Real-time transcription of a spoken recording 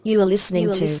You are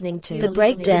listening to The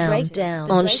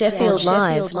Breakdown on Sheffield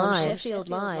Live.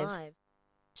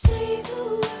 Say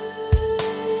the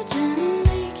words and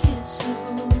make it so.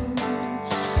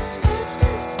 Scratch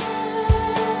the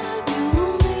stab,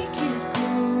 you'll make it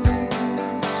go.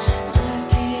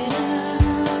 Black it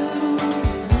out,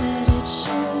 let it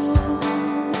show.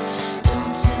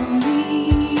 Don't tell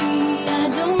me, I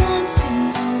don't want to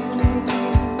know.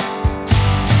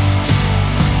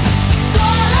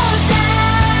 Swallow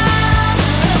down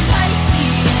the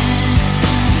Piscean.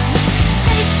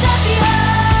 Taste of your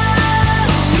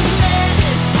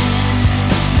medicine.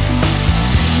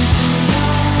 Change the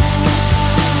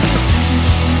laws when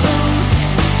you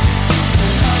open the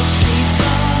heart-shaped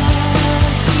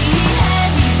box she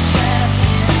had you trapped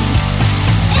in.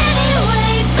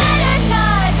 Anyway, better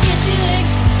not get too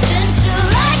existential.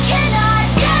 I cannot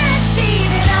guarantee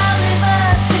that I'll live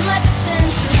up to my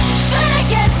potential, but I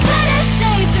guess better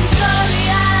safe than sorry.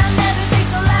 I'll never take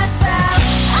the last bow. I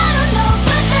don't know,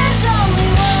 but there's only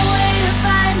one way to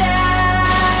find out.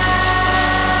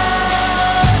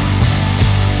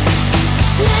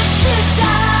 Live to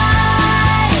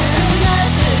die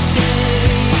another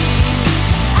day.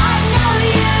 I know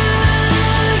you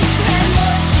had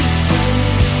more to say.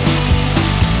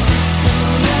 It's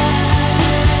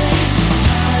alright,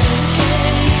 not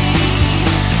okay.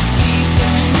 We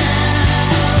burn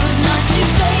out, not to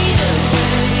fade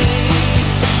away.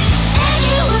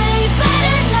 Anyway,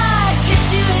 better not get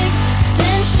too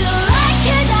existential. I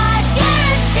cannot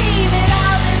guarantee that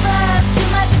I'll live up to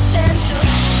my potential,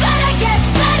 but I guess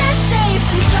better safe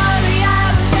than sorry. I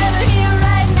was never here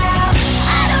right now.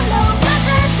 I don't know, but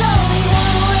there's only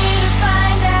one way to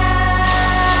find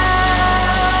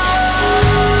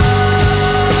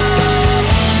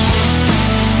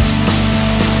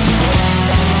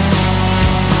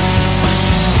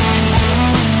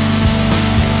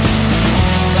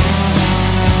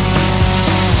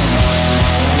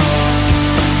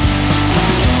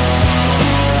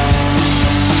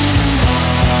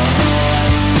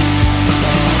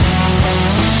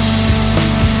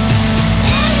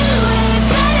Anyway,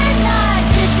 better not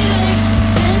get too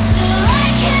existential. I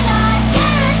cannot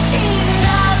guarantee that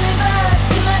I'll live up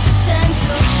to my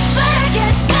potential, but I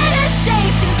guess better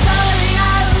safe than sorry. I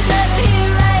was never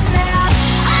here right now. I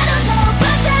don't know,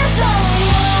 but there's only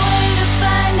one way to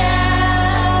find out.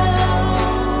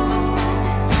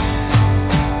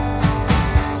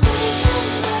 Say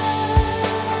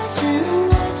goodnight and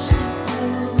let it go.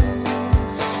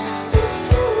 If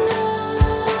you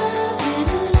love it,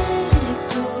 let it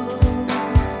go.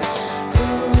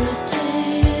 Grow a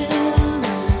tail,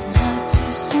 learn how to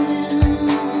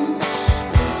swim.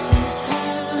 This is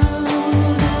how the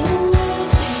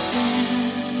world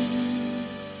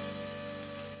begins.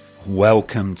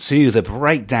 Welcome to The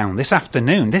Breakdown this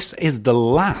afternoon. This is the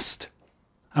last,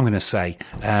 I'm going to say,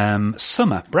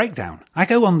 summer breakdown. I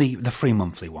go on the free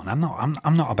monthly one. I'm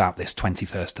not about this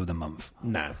 21st of the month.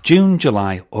 No. June,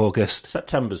 July, August,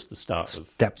 September's the start of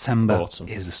September autumn.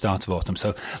 is the start of autumn.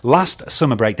 So last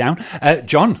summer breakdown.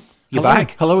 John, you're Hello.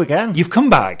 back. Hello again. You've come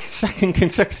back. Second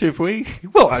consecutive week.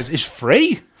 Well, it's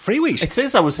free. 3 weeks. It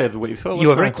is. I was here the week before. You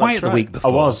were wasn't very I? quiet That's the right. week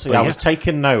before, I was. but Yeah, I yeah. was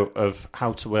taking note of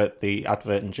how to work the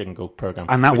advert and jingle program,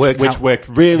 And that which worked out- worked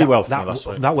really well for that, me last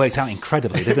week. that worked out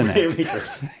incredibly, didn't it? really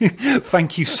good.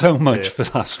 Thank you so much for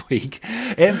last week.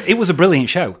 It was a brilliant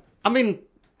show. I mean,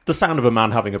 the sound of a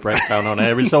man having a breakdown on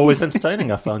air is always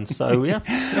entertaining, I find. So yeah.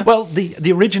 Well,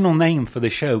 the original name for the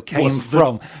show came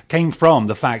from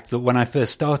the fact that when I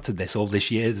first started this all the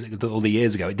years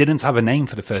ago, it didn't have a name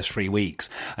for the first 3 weeks.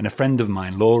 And a friend of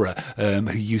mine, Laura,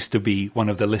 who used to be one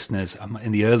of the listeners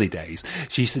in the early days,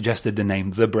 she suggested the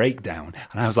name The Breakdown,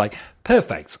 and I was like,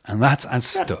 perfect, and that has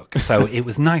stuck. So it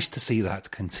was nice to see that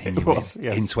continue It was,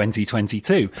 yes. in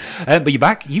 2022. But you're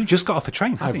back. You've just got off a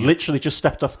train, haven't I've you? literally just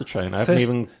stepped off the train. I haven't First-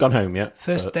 even gone home yet.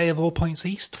 First day of All Points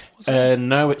East, was it?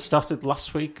 No, it started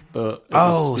last week, but it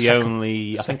Oh, was the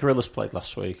only. I think Gorillas played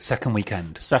last week. Second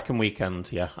weekend. Second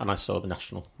weekend, yeah, and I saw the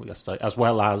National yesterday, as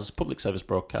well as Public Service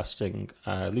Broadcasting,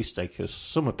 Lee Stakers,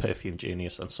 some of Perfume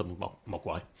Genius, and some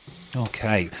Mogwai.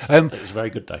 Okay. It was a very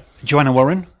good day. Joanna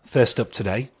Warren, first up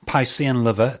today. Piscean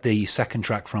Lover, the second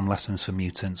track from Lessons for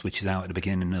Mutants, which is out at the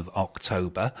beginning of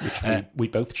October. Which we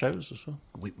both chose as well.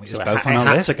 It's So both it on our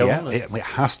had list. to go Yeah, on there. it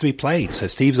has to be played. So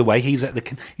Steve's away. He's at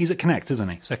Connect, isn't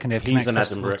he? Second day of Connect He's in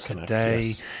Festival Edinburgh at Connect,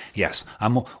 today. Yes,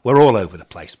 we're all over the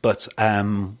place, but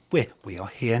we are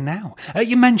here now.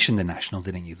 You mentioned the National,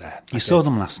 didn't you? There, you saw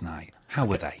them last night. How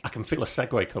were they? I can feel a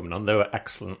segue coming on. They were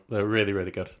excellent. They were really,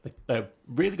 really good. They're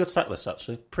really good set lists,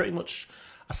 actually. Pretty much,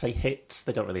 I say hits.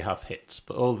 They don't really have hits,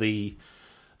 but all the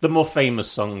the more famous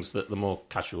songs that the more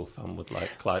casual fan would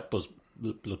like Blood Buzz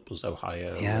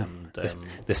Ohio. Yeah. And,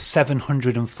 The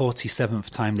 747th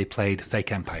time they played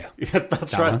Fake Empire. yeah,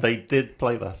 that's right. one. They did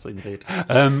play that, indeed.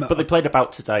 But they played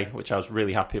About Today, which I was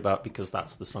really happy about because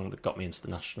that's the song that got me into the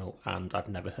National, and I've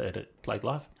never heard it played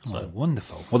live. So Oh,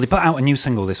 wonderful. Well, they put out a new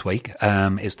single this week.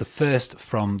 It's the first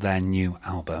from their new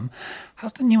album.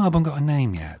 Has the new album got a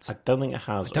name yet? I don't think it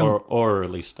has, don't- or a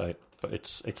release date, but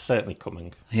it's certainly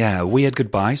coming. Yeah, Weird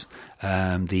Goodbyes,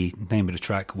 the name of the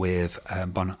track with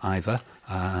Bon Iver.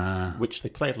 Which they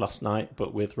played last night,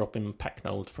 but with Robin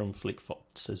Pecknold from Fleet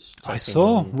Foxes. I taking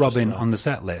saw on just Robin right. on the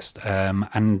set list.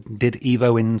 And did Eve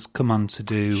Owens come on to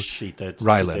do... She did.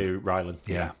 Rylan. To do Rylan.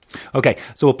 Yeah. Okay,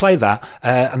 so we'll play that,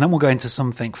 and then we'll go into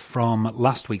something from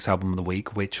last week's album of the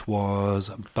week, which was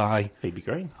by... Phoebe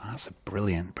Green. That's a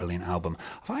brilliant, brilliant album.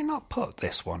 Have I not put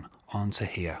this one onto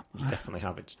here? You definitely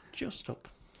have. It's just up.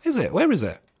 Is it? Where is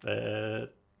it? Down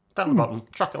the bottom.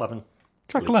 Track 11.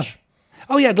 Track Leech. 11.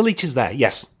 Oh, yeah, the Leech is there.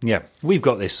 Yes. Yeah, we've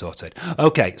got this sorted.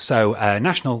 Okay, so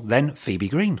National, then Phoebe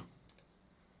Green.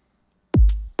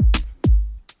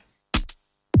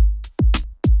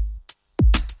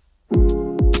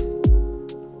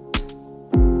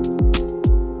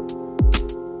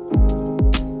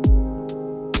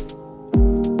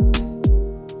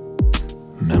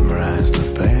 Memorize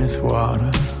the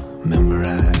bathwater,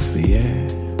 memorize the air.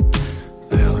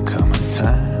 There'll come a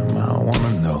time I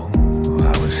wanna know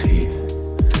I was here.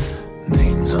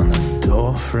 Names on the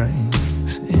door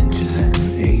frames, inches and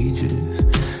ages,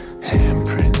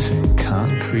 handprints in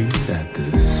concrete at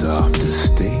the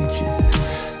softest stages.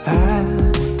 I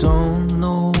don't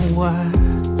know why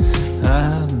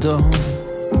I don't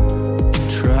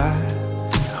try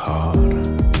harder.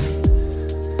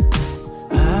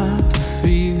 I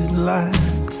feel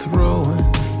like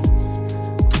throwing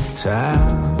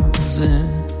towels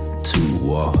into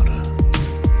water.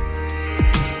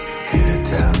 Get it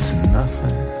down to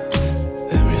nothing,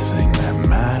 everything that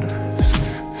matters.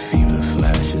 Fever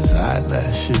flashes,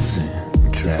 eyelashes,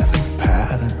 and traffic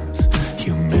patterns.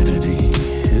 Humidity,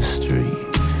 history,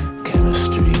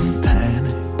 chemistry, and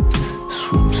panic.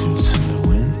 Swimsuits in the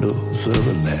windows of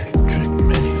electric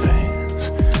minivans.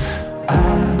 I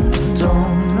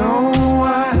don't know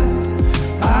why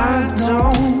I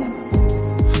don't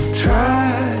try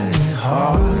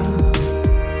harder.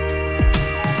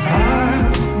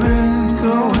 I've been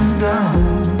going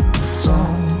down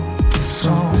some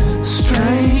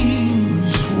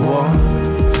strange water.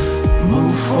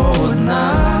 Move forward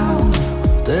now,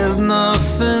 there's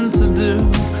nothing to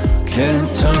do. Can't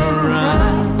turn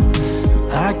around,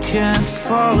 I can't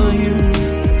follow you.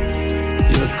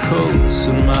 Your coat's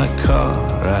in my car,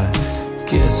 I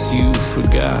guess you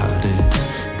forgot it.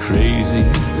 Crazy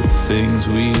the things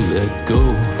we let go.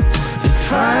 It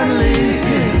finally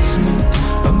hits me,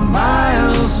 a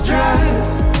mile's drive.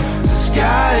 The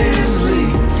sky is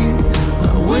leaking,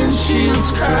 my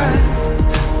windshield's cracked.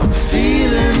 I'm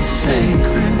feeling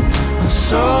sacred, my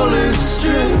soul is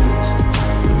stripped.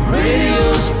 The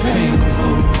radio's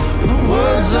painful, the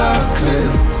words are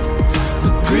clipped.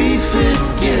 The grief it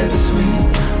gets me,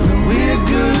 the weird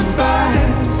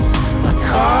goodbyes. My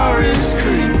car is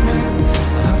creeping,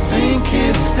 I think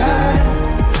it's died.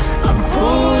 I'm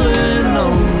pulling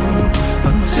over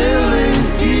until it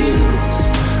heals.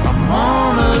 I'm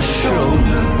on a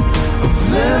shoulder of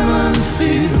lemon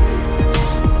fields.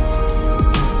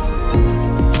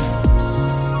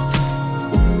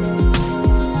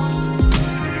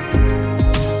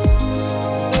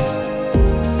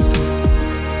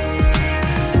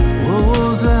 What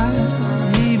was I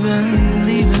even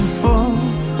leaving for?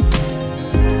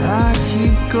 I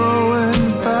keep going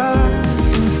back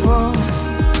and forth.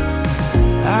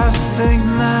 I think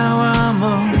now I'm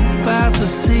about to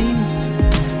see.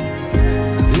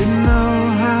 Didn't know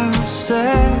how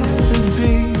sad it'd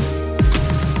be.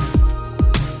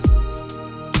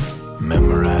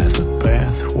 Memorize the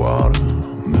bathwater,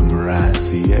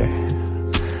 memorize the air.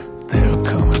 There'll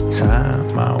come a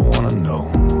time I wanna know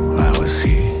I was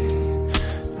here.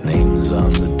 Names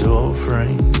on the door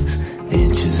frames,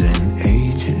 inches and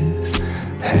ages,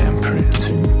 handprints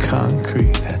in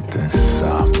concrete at the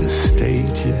softest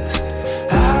stages.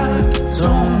 I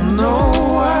don't know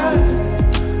why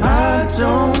I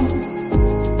don't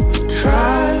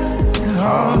try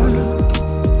harder.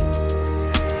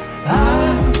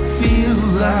 I feel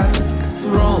like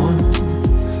throwing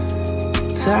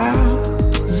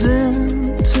towels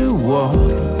into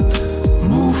water.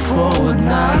 Move forward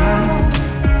now,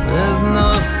 there's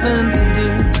nothing to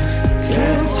do.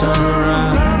 Can't turn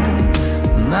around,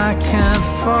 and I can't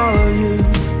follow you.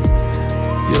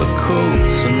 Your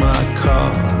coat's in my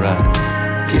car,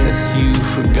 I guess you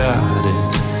forgot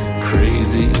it.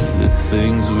 Crazy the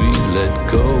things we let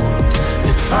go.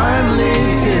 It finally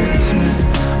hits me,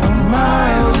 a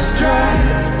mile's drive.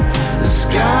 The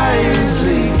sky is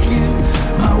leaking,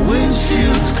 my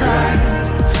windshield's cracked.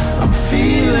 I'm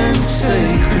feeling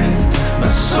sacred, my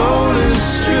soul is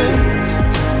stripped.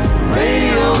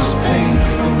 Radio's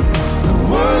painful, the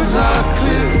words are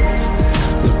clipped.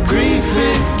 The grief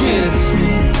it gets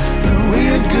me, the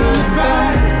weird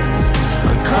goodbyes.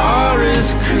 My car is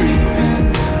creeping,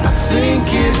 I think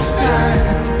it's died.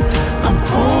 I'm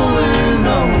pulling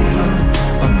over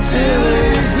until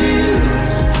it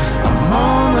heals. I'm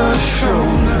on a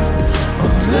shoulder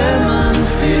of lemon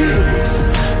fields.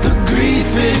 The grief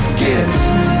it gets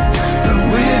me, the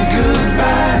weird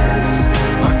goodbyes.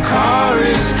 My car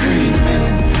is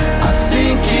creeping, I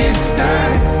think it's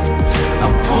died.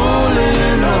 I'm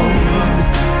pulling over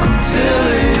until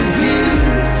it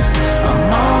heals. I'm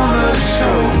on a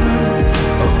shoulder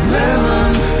of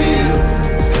lemon fields.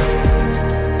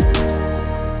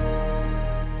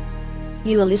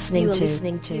 You are listening to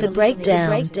The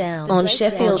Breakdown on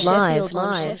Sheffield Live.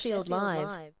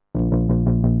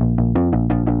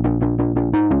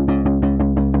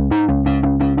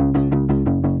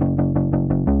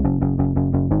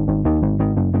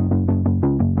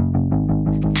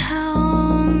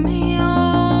 Tell me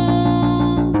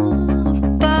all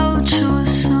about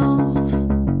yourself.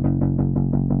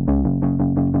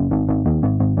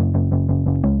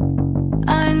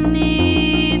 I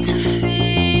need to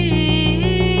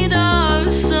feed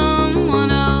off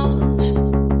someone else.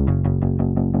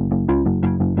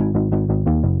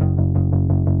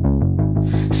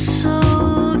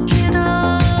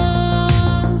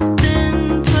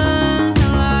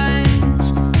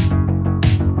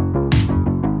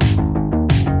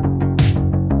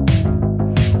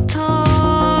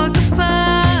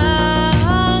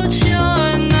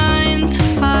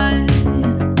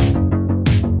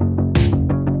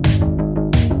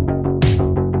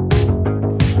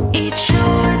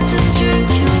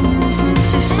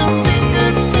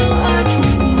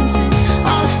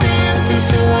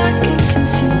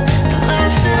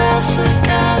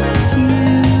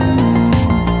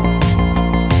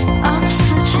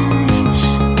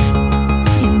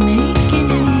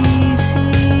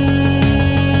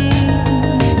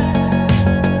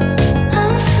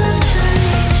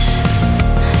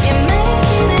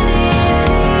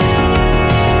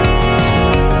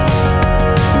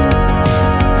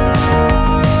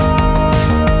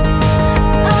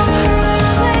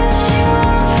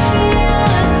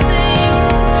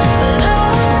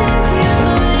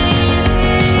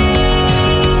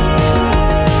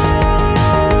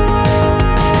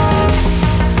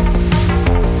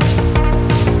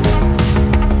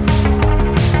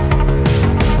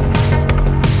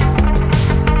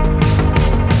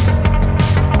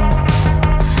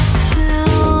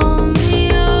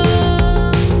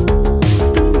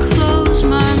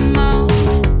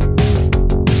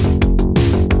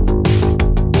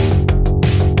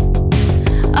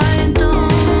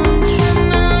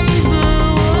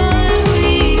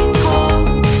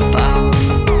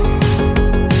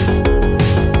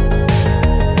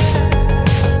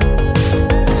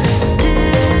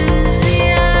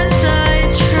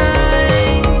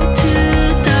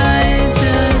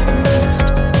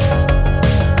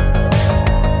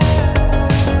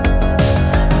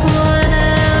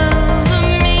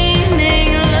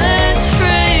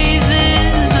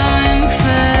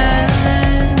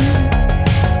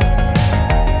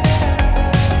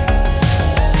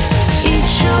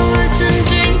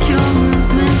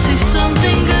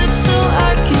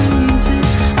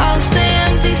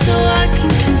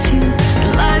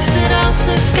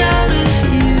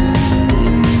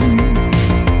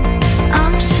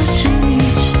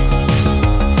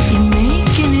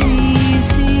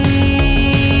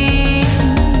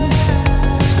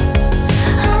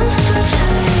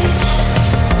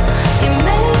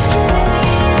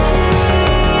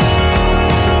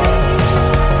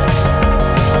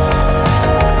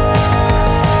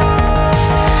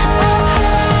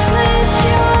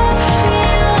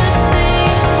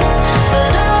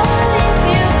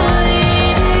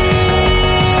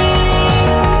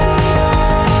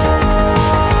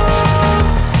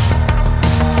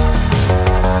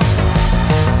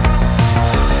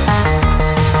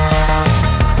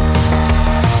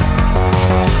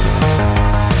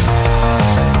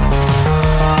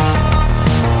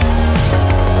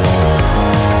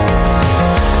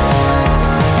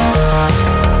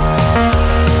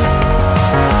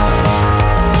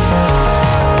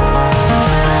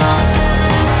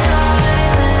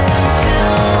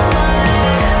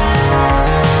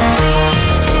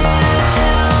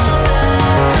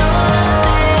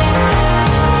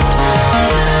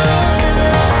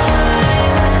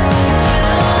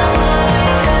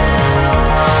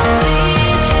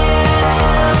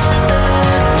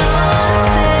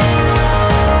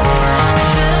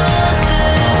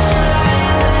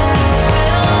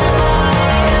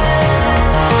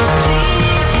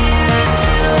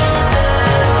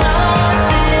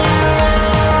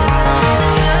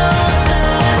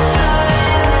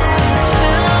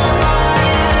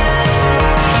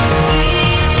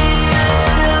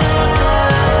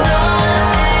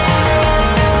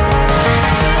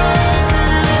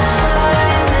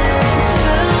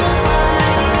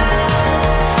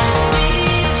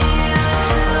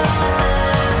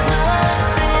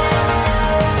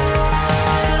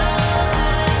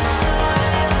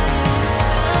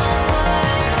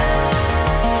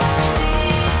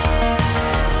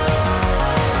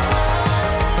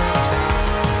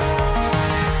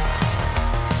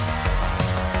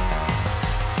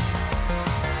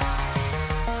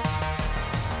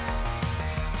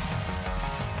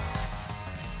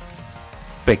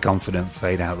 Bit confident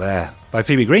fade out there by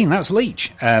Phoebe Green. That's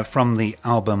Leech from the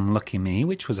album Lucky Me,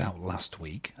 which was out last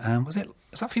week. Was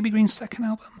that Phoebe Green's second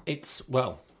album?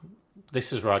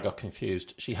 This is where I got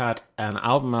confused. She had an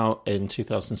album out in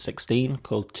 2016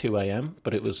 called 2am,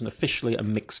 but it was officially a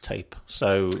mixtape.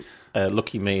 So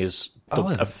Lucky Me is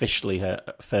officially her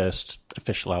first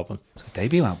official album. It's a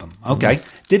debut album. Okay.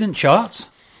 Didn't chart,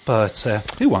 but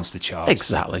who wants to chart?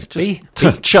 Exactly.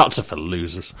 Charts are for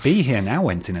losers. Be Here Now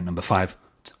went in at number 5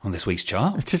 on this week's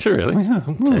chart. Did it really?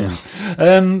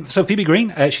 So Phoebe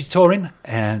Green, she's touring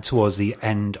towards the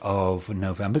end of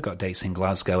November. Got dates in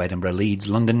Glasgow, Edinburgh, Leeds,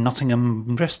 London,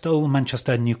 Nottingham, Bristol,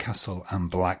 Manchester, Newcastle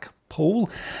and Blackpool.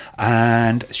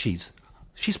 And she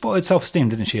spotted Self-Esteem,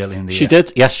 didn't she, earlier in the year? She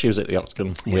did, yes. She was at the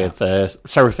Octagon with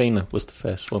Serafina was the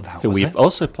first one, who we've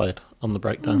also played on the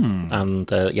Breakdown. And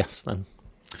then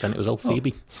it was old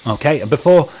Phoebe. Okay, and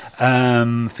before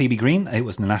Phoebe Green, it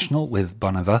was the National with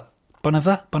Bon Iver?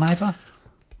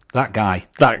 That guy.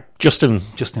 That Justin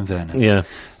Vernon. Yeah.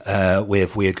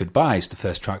 With Weird Goodbyes, the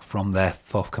first track from their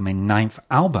forthcoming 9th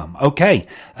album. Okay,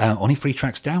 only 3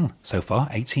 tracks down so far,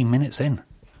 18 minutes in.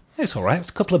 It's all right, it's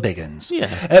a couple of big uns.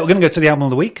 Yeah. We're going to go to the album of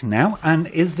the week now, and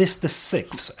is this the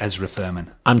 6th Ezra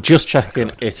Furman? I'm just checking,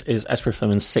 it is Ezra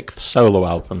Furman's 6th solo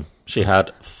album. She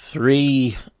had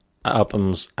 3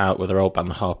 albums out with her old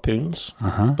band, The Harpoons.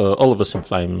 But All of Us in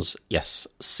Flames, yes,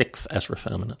 6th Ezra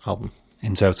Furman album.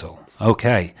 In total.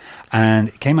 Okay. And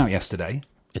it came out yesterday.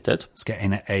 It did. It's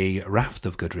getting a raft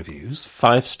of good reviews.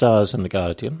 5 stars in The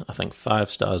Guardian, I think 5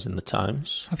 stars in The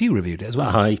Times. Have you reviewed it as well?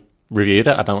 I reviewed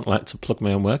it. I don't like to plug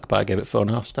my own work, but I gave it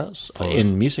 4.5 stars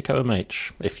in Music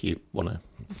OMH, if you want to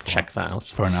check that out.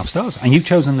 4.5 stars. And you've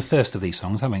chosen the first of these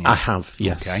songs, haven't you? I have,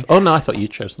 yes. Okay. Oh, no, I thought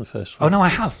you'd chosen the first one. Oh, no, I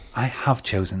have. I have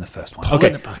chosen the first one. Pull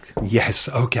in the back. Yes,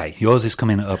 okay. Yours is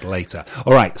coming up later.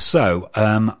 All right, so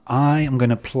I am going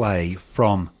to play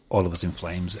from All of Us in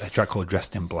Flames, a track called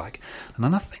Dressed in Black. And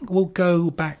then I think we'll go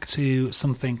back to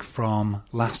something from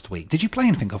last week. Did you play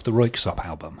anything off the Royksop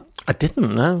album? I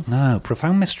didn't know. No,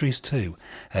 Profound Mysteries 2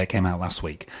 came out last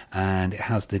week, and it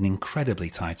has an incredibly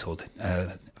titled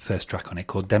first track on it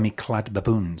called Demi-Clad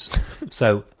Baboons.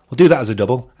 So we'll do that as a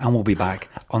double, and we'll be back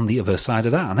on the other side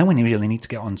of that. And then we really need to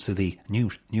get on to the new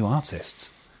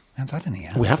artists. We haven't had any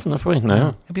yet. We haven't, have we?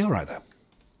 No. It'll be all right, though.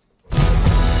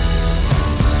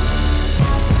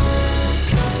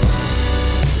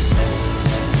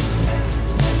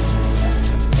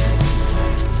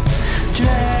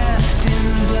 Dressed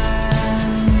in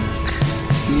black,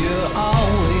 you're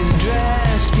always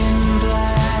dressed in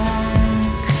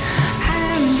black,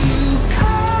 and you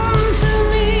come to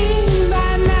me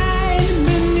by night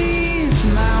beneath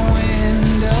my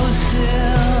windowsill,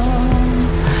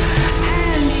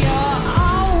 and you're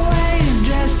always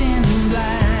dressed in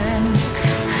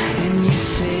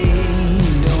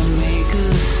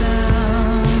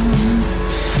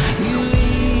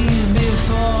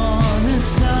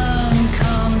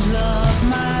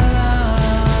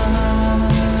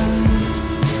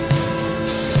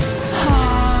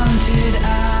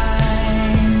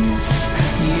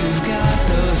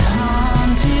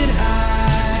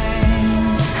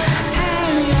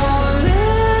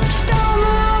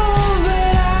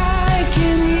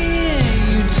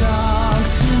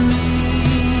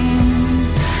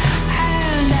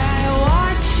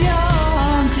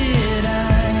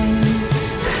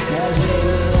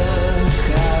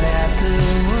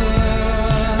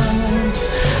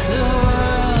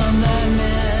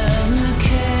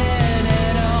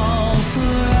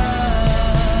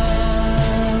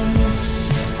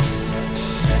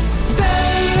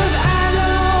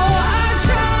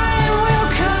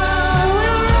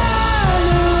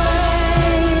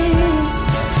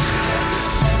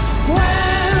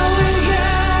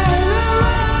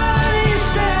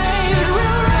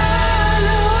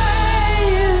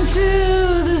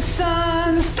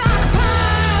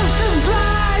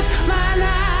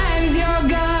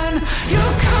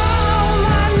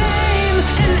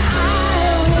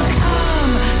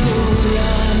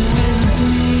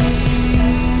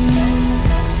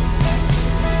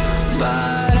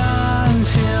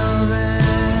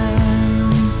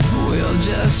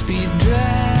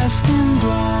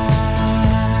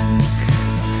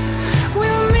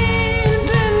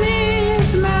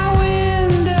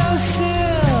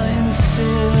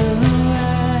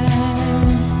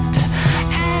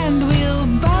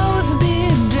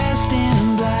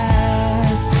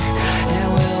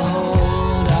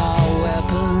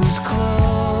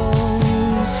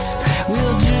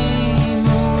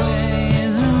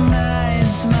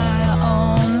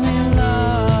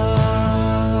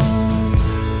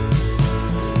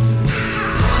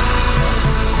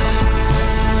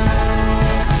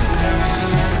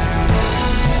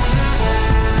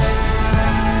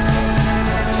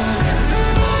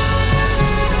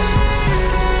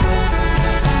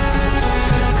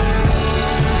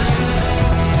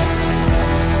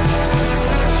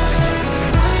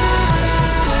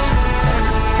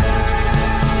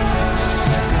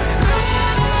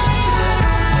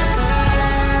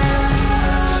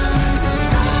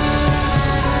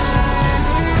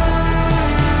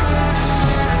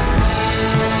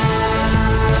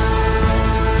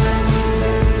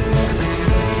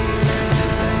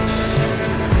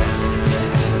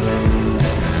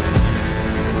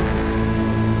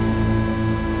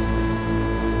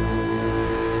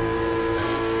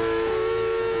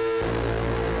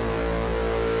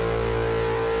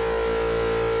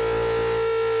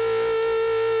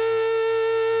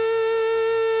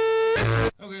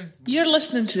You're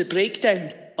listening to The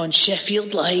Breakdown on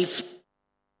Sheffield Live.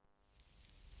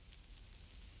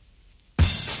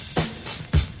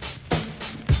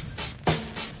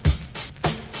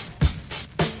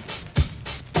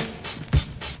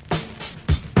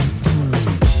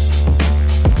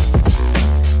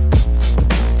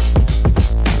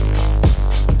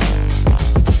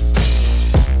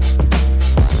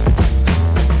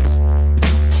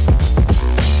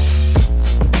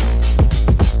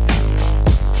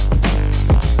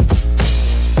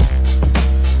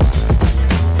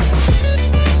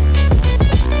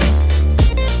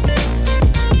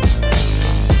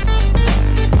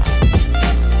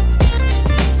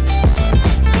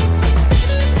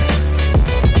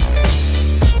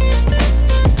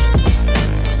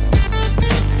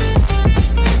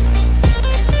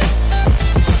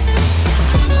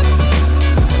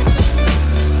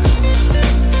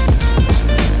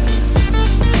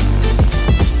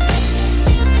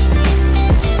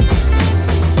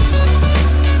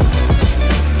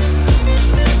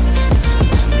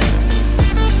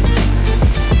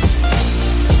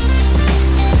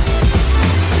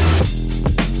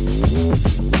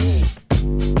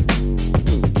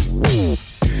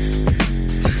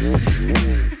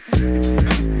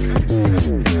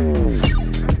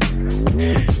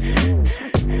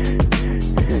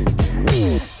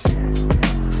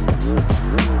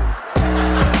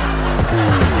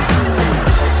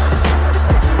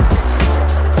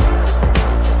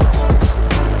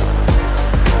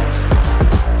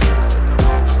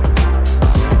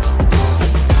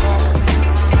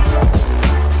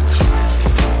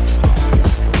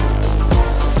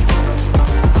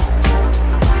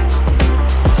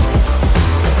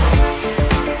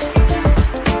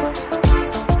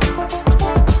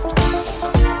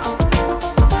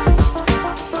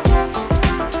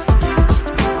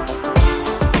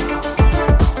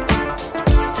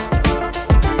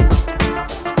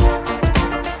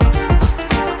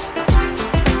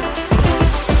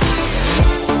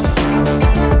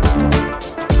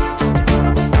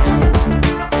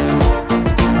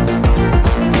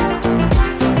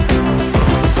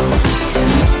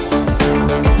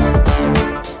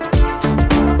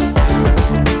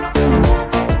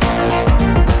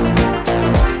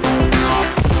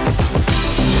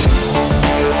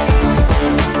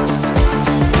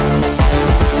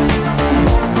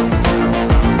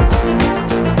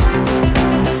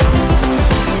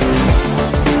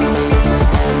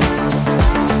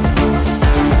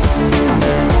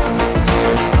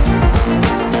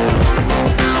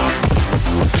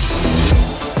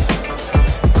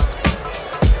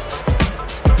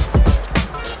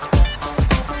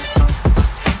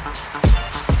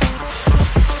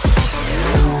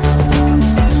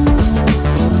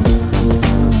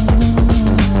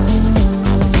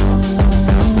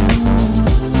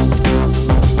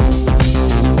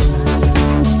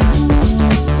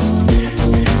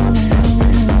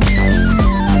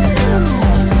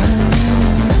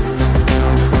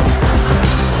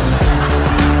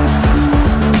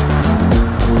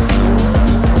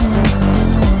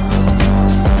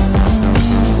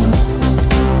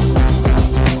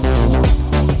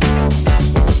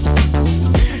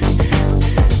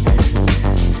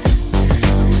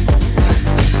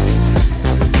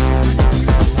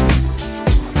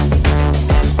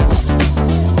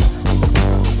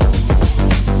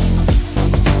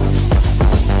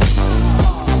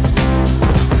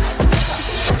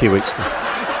 few weeks ago.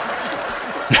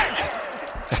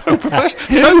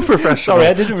 So professional. Sorry,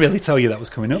 I didn't really tell you that was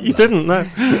coming up. You didn't, no.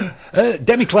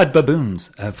 Demiclad Baboons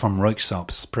from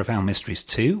Roiksop's Profound Mysteries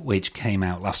 2, which came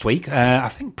out last week. I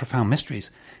think Profound Mysteries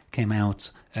came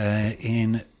out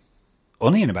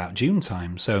only in about June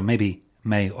time, so maybe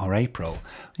May or April.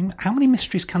 I mean, how many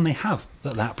mysteries can they have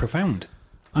that profound?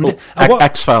 And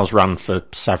X-Files ran for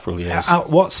several years. At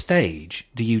what stage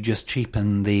do you just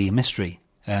cheapen the mystery,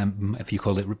 if you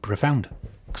call it profound?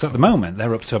 Because at the moment,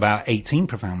 they're up to about 18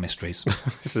 profound mysteries.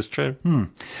 This is true. So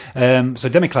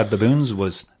Demiclad Baboons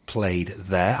was played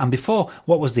there. And before,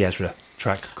 what was the Ezra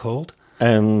track called?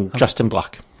 Just in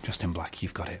Black. Just in Black,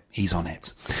 you've got it. He's on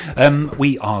it.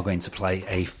 We are going to play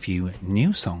a few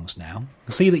new songs now.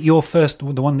 I see that your first,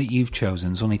 the one that you've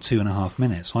chosen, is only 2.5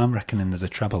 minutes, so I'm reckoning there's a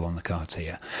treble on the card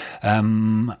here.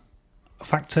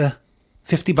 Factor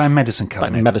 50 by Medicine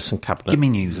Cabinet. Medicine Cabinet. Give me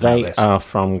news about this. They are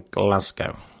from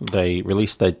Glasgow. They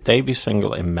released their debut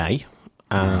single in May,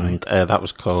 and that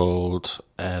was called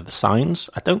The Signs.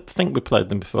 I don't think we played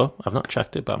them before. I've not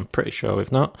checked it, but I'm pretty sure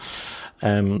we've not.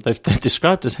 They've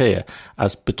described it here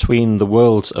as between the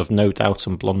worlds of No Doubt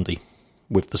and Blondie,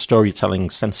 with the storytelling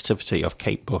sensitivity of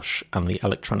Kate Bush and the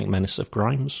electronic menace of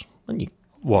Grimes. And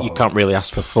What? You can't really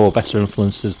ask for 4 better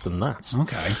influences than that.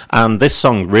 Okay. And this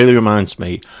song really reminds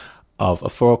me of a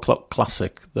 4 o'clock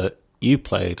classic that you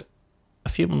played a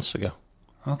few months ago.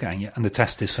 Okay, yeah. And the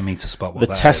test is for me to spot what The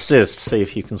that test is to see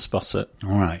if you can spot it.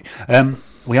 All right.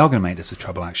 We are going to make this a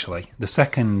treble, actually. The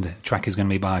second track is going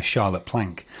to be by Charlotte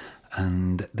Plank,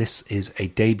 and this is a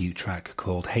debut track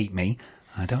called Hate Me.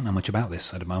 I don't know much about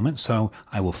this at the moment, so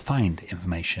I will find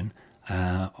information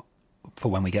for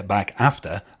when we get back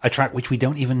after a track which we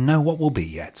don't even know what will be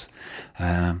yet.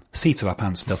 Seat of our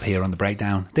pants stuff here on The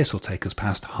Breakdown. This will take us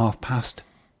past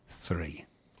 3:30.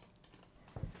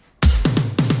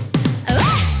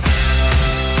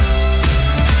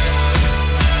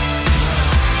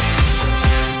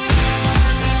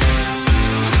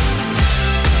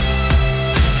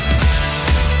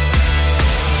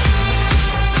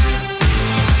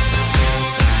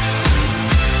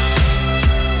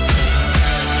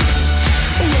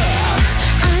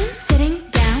 I'm sitting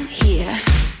down here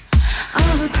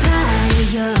on the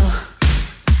patio.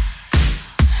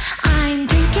 I'm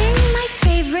drinking my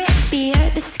favorite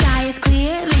beer. The sky is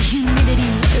clear, the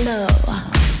humidity low.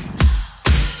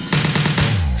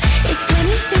 It's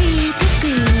 23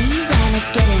 degrees and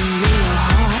it's getting real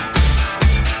hot.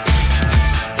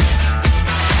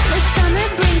 The summer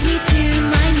brings me to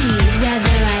my knees,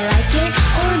 whether I like it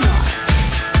or not.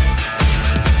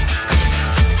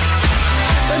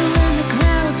 But when the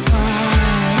clouds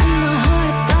part and my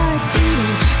heart starts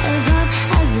beating as hot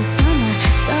as the summer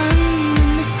sun,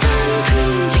 when the sun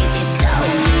cream treats you so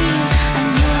mean and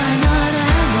you're not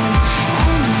having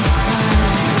any fun.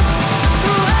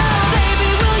 Oh, baby,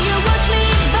 will you watch me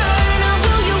burn or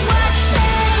will you watch me?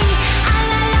 Ah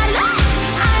la la la,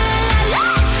 ah la la la.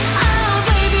 Oh,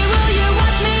 baby, will you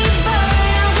watch me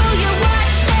burn or will you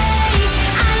watch me?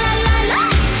 Ah la la la,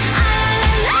 ah la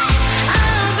la la.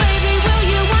 Oh, baby, will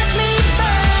you watch me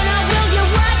burn or will you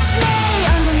watch me?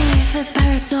 Underneath the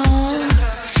parasol,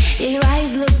 your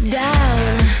eyes look down.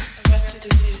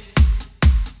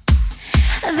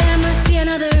 There must be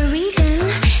another reason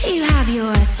you have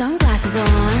your sunglasses on.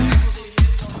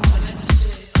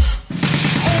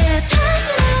 It's hard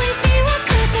to know if you are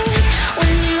covered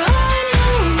when you're on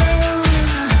your own.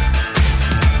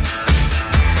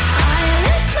 I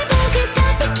left my polka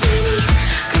dot bikini.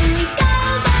 Can we go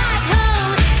back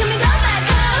home? Can we go back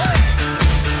home?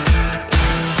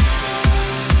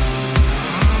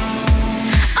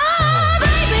 Oh,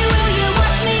 baby, will you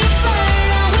watch me burn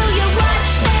or will you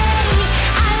watch me?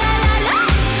 Ah la la la,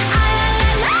 ah la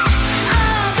la la.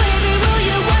 Oh, baby, will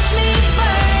you watch me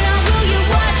burn or will you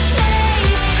watch me?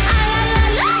 Ah la la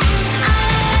la, ah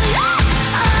la la la.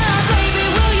 Oh, baby,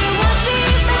 will you watch me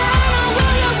burn or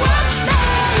will you watch me?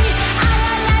 Ah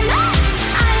la la la,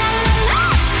 ah la la la.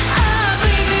 Oh,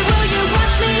 baby, will you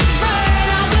watch me burn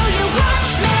or will you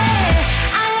watch me?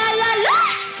 Ah la la la,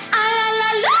 ah la la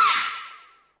la.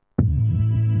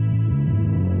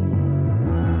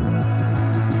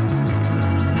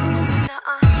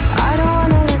 I don't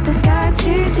wanna let this get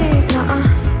too deep, nuh-uh.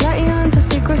 Let you into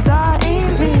secrets that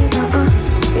ain't me, nuh-uh.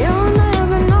 You'll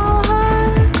never know her,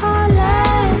 can't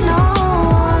let no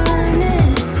one in.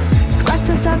 Scratch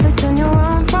the surface and you'll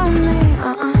run from me,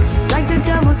 like the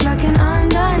devil's lurking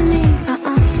underneath,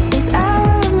 This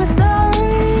hour of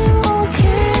mystery will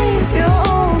keep you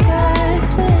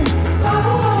guessing.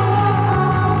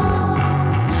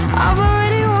 I've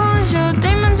already warned you,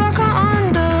 demons I can't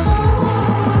undo.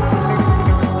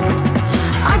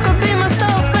 I could be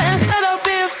myself, but instead I'll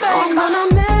be a fake. So I'm gonna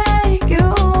make you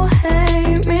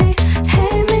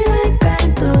hate me like I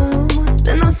do.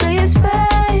 Then I'll say it's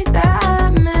fate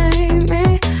that made me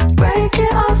break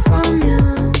it off from you.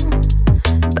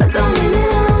 But don't leave me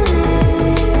lonely.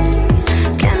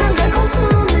 Can I get close to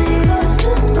me?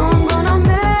 No, I'm gonna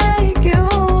make you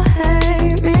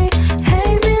hate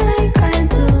me like I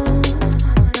do.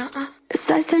 It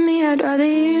says to me I'd rather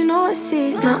you not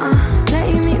see, let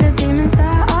you meet the demons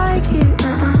that I keep,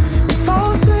 It's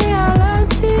false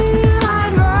reality,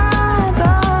 I'd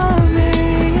rather be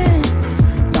in.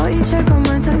 Don't you check on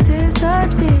my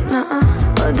toxicity,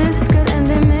 but this could end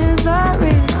in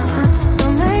misery, So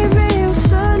maybe you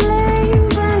should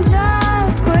leave and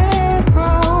just quit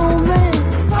probing.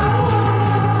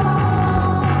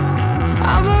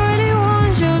 I've already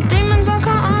warned you, demons I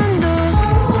can't undo.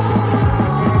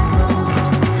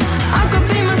 I could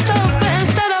be myself, but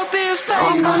instead I'll be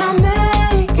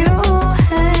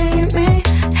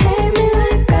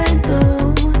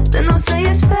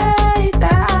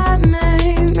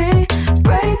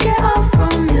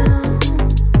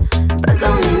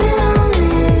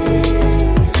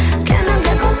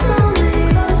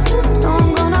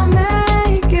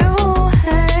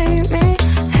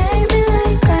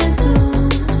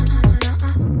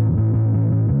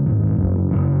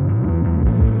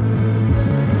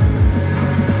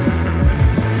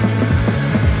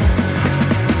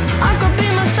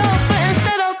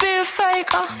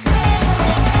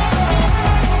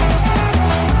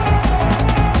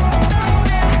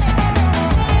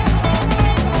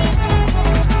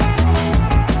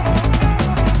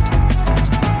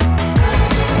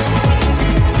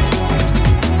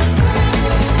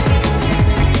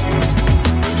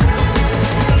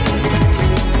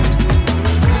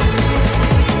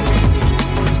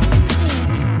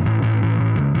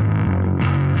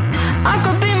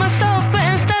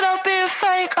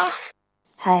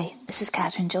Hi, this is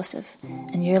Catherine Joseph,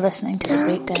 and you're listening to The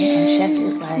Breakdown on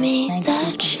Sheffield Live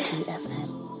 92.2 FM.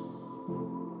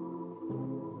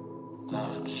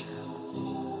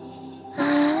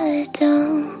 I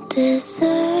don't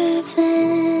deserve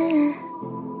it.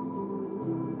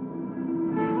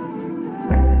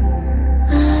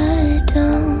 I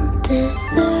don't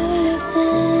deserve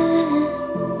it.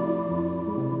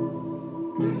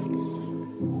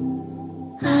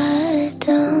 I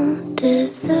don't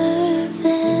deserve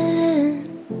it.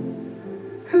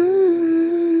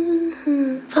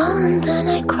 Fall and then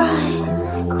I cry,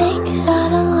 make it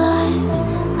out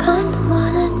alive. Kinda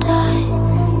wanna die,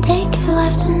 take your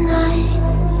life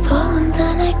tonight. Fall and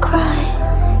then I cry,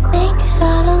 make it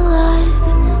out alive.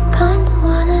 Kinda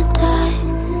wanna die,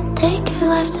 take your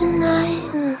life tonight.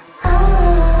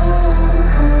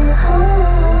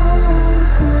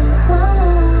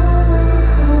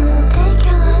 Take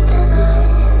your life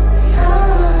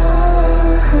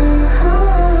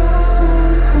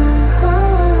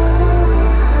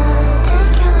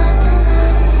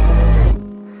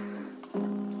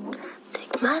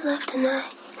take my life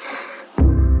tonight.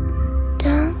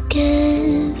 Don't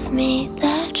give me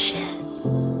that shit.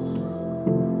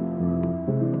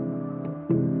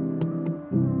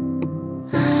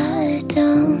 I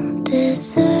don't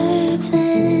deserve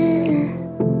it.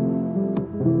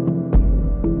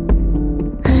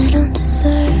 I don't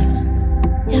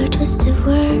deserve your twisted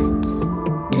words.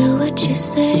 Do what you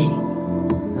say,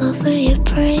 offer your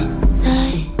praise.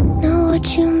 I know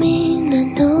what you mean. I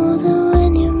know that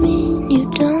when you mean, you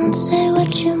don't say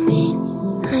what you mean.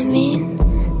 I mean,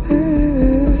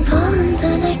 fall and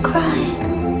then I cry,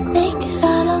 make it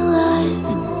out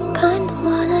alive. Kinda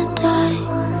wanna die,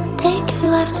 take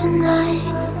your life tonight.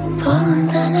 Fall and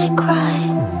then I cry,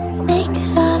 make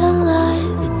it out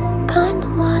alive. Kinda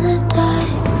wanna die,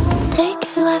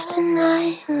 take your life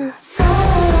tonight.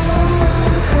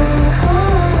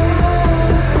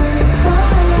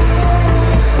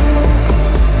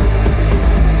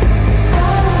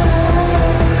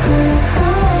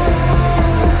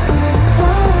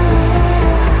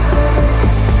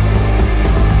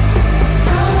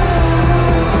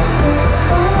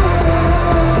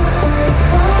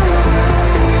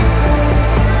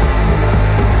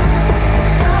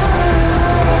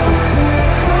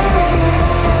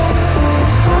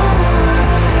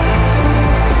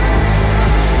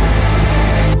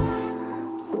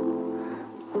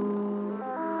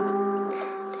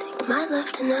 My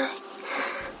life tonight.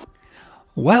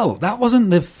 Well, that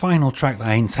wasn't the final track that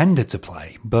I intended to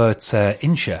play, but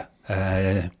Insha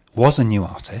was a new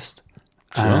artist,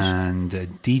 and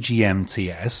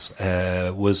DGMTS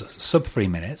was sub 3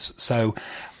 minutes, so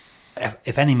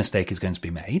if any mistake is going to be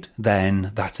made,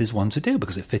 then that is one to do,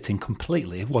 because it fit in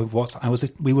completely with what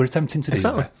we were attempting to do.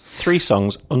 Exactly. 3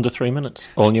 songs under 3 minutes,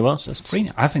 all new artists.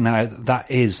 I think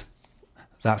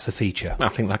that's a feature. I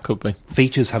think that could be.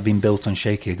 Features have been built on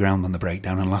shakier ground on the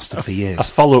breakdown and lasted for years. A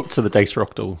follow-up to the Data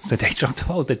Rock double. The Data Rock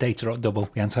double. The Data Rock double.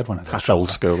 We hadn't had one of those. That's old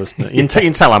school, isn't it? You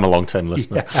can tell I'm a long-term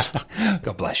listener. Yeah.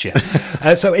 God bless you.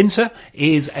 So Insa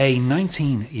is a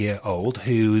 19-year-old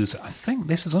who's, I think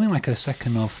this is only like her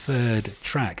second or third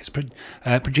track. It's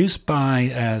produced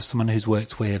by someone who's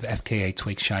worked with FKA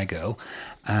Twigs Shy Girl,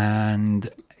 and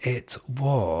it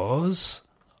was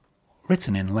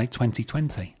written in late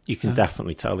 2020. You can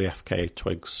definitely tell the FKA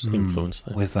Twigs influence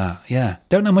there. With that, yeah.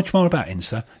 Don't know much more about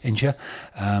Insha,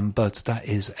 but that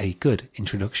is a good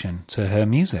introduction to her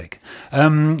music.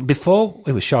 Before,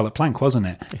 it was Charlotte Plank, wasn't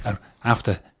it?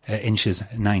 After Insha's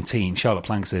 19, Charlotte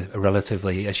Plank's a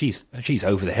relatively... she's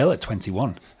over the hill at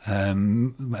 21.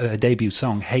 Her debut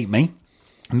song, Hate Me,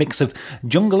 a mix of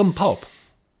jungle and pop,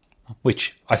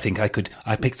 which I think I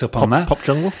picked up on that. Pop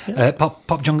jungle? Yeah.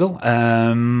 Pop jungle.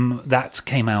 That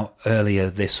came out earlier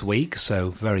this week,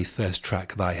 so very first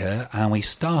track by her. And we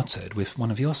started with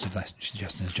one of your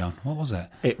suggestions, John. What was it?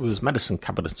 It was Medicine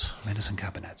Cabinet. Medicine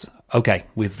Cabinet. Okay,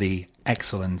 with the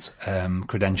excellent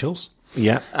credentials.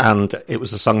 Yeah, and it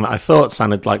was a song that I thought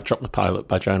sounded like Drop the Pilot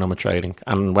by Joan Armour Trading,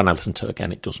 and when I listened to it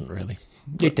again, it doesn't really.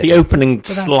 The opening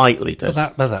slightly did.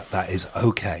 But that is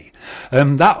okay.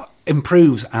 That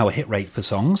improves our hit rate for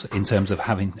songs in terms of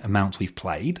having amounts we've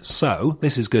played. So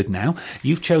this is good now.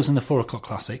 You've chosen the 4 o'clock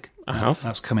classic.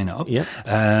 That's coming up. Yeah.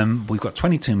 We've got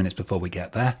 22 minutes before we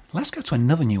get there. Let's go to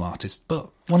another new artist, but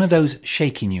one of those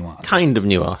shaky new artists. Kind of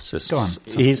new artists. Go on.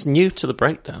 He's new to the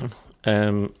breakdown.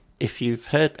 If you've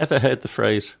ever heard the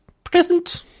phrase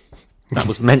present, that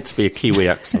was meant to be a Kiwi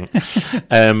accent.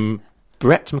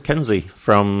 Brett McKenzie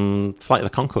from Flight of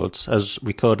the Conchords has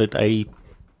recorded a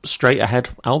straight ahead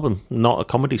album, not a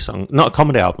comedy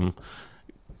album.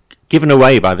 given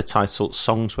away by the title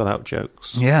Songs Without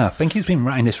Jokes. Yeah, I think he's been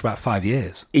writing this for about 5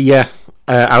 years. Yeah,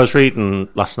 I was reading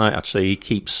last night, actually,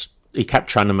 he kept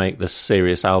trying to make this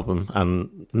serious album,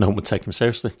 and no one would take him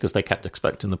seriously because they kept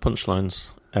expecting the punchlines.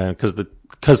 Because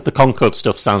the Concord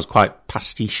stuff sounds quite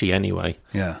pastiche anyway.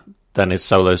 Yeah. Then his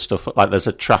solo stuff, like there's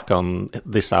a track on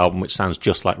this album which sounds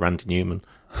just like Randy Newman,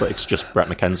 but it's just Brett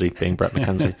McKenzie being Brett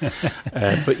McKenzie.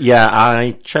 But yeah,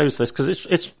 I chose this because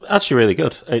it's actually really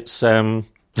good. It's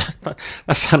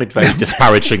that sounded very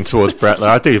disparaging towards Brett.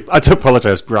 I do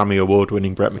apologise, Grammy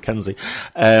Award-winning Brett McKenzie,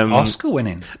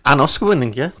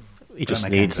 Oscar-winning, yeah. He just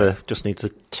needs a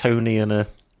Tony and a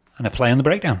play on the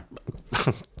breakdown.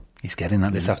 He's getting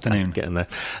that this afternoon. Getting there.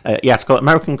 Yeah, it's called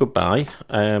American Goodbye,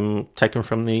 taken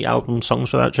from the album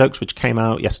Songs Without Jokes, which came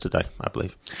out yesterday, I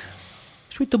believe.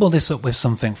 Should we double this up with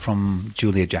something from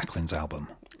Julia Jacqueline's album?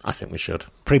 I think we should.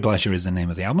 Pre-Pleasure is the name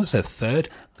of the album. It's her third.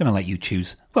 I'm going to let you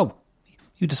choose. Well,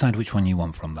 you decide which one you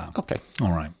want from that. Okay.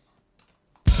 All right.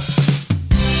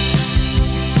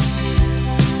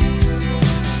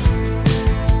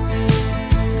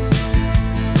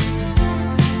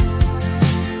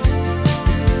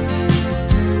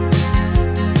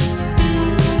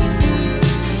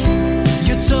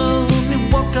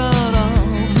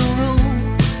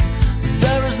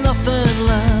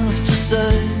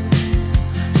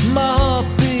 My heart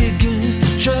begins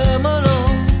to tremble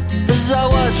as I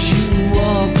watch you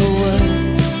walk away.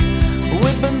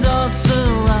 We've been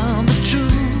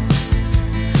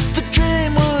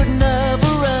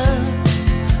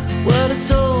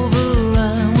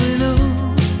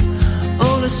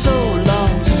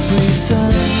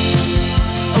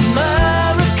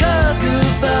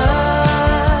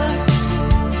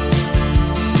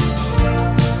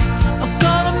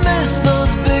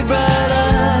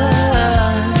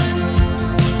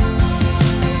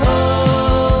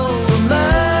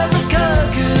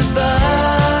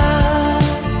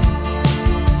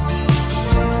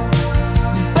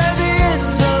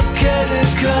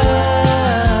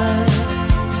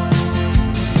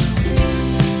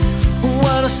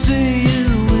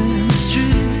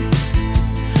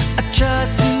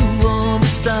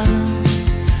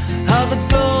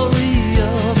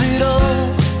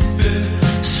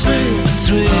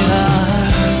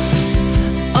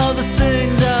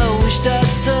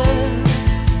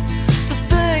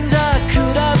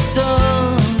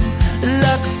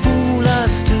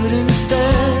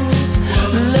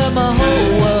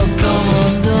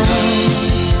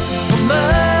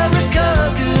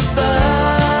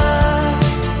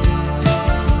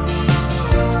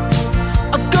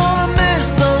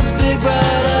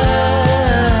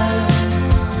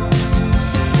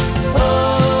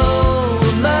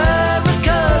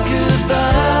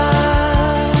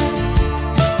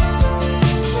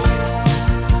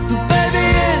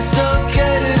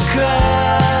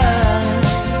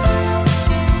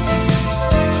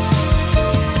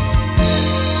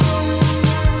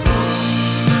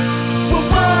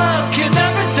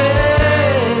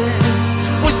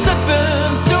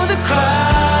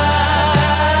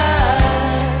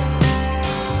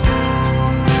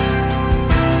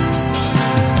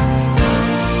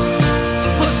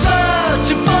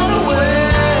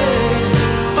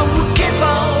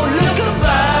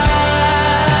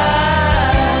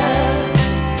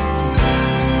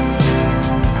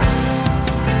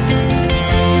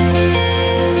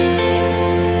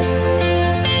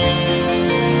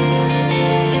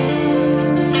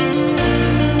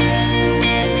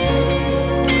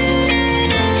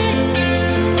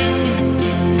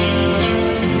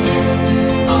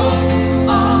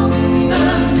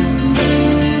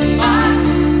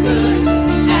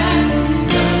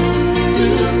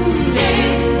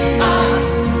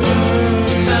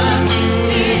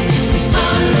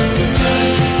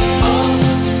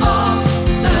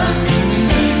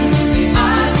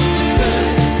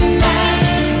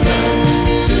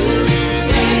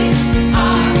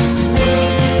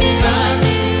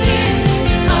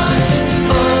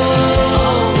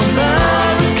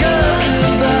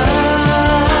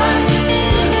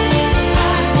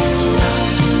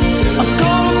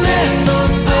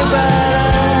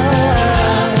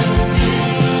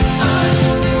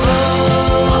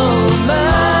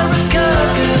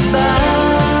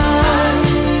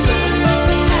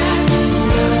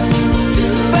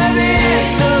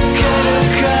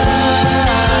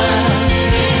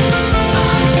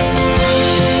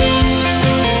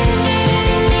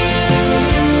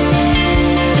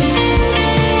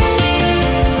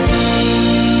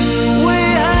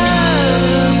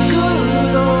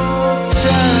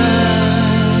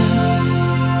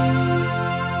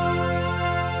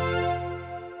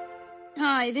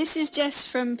Hi, this is Jess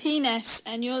from Penis,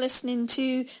 and you're listening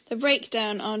to The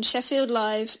Breakdown on Sheffield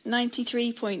Live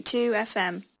 93.2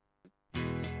 FM.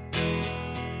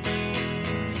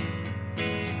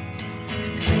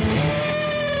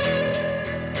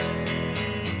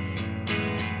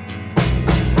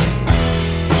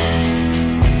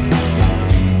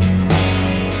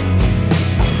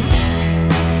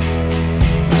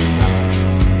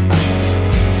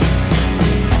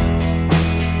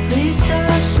 Please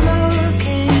stop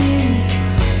smoking.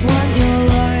 Want your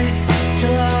life to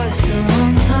last a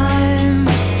long time.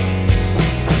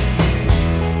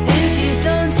 If you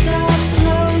don't stop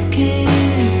smoking,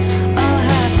 I'll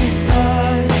have to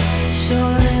start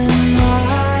shorting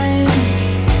mine.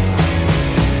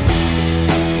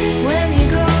 When you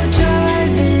go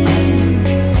driving,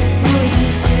 would you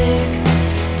stick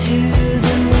to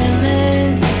the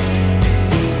limit?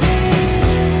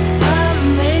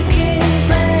 I'm making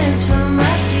plans for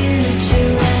my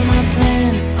future, and I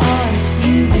plan on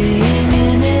you being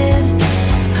in it.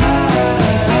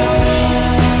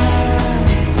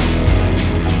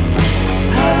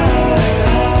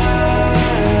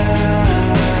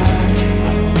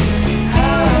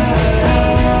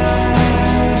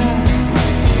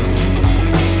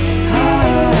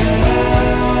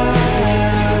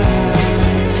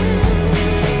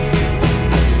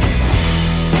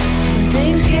 When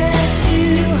things get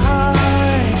too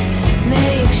hard,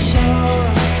 make sure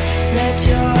that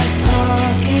you're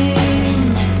talking.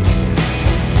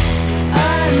 I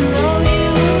know you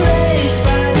were raised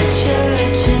by the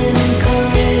church and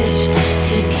encouraged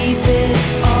to keep it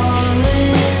all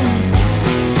in.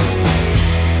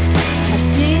 I've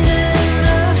seen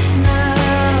enough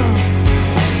now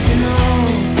to know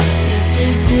that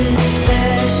this is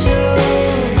special.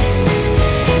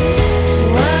 So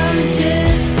I'm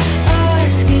just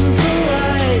asking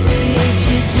politely if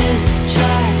you just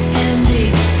try and be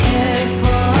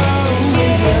careful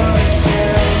with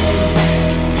yourself.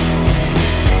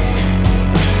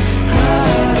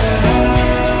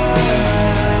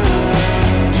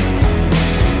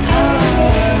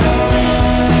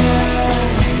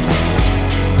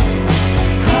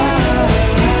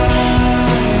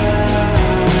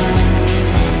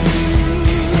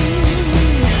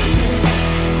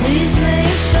 Please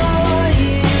make sure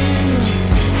you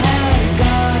have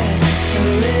got a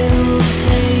little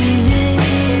savings.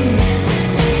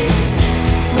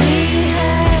 We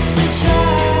have to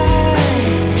try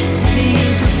to be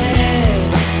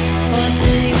prepared for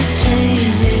things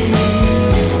changing.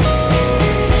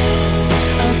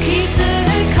 I'll keep the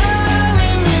car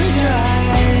in the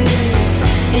drive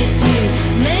if you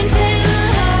maintain the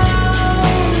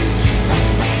house.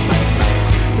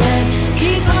 Let's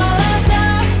keep all our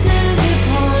doctor's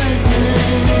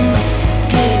appointments.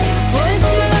 Give voice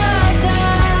to our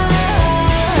doubts.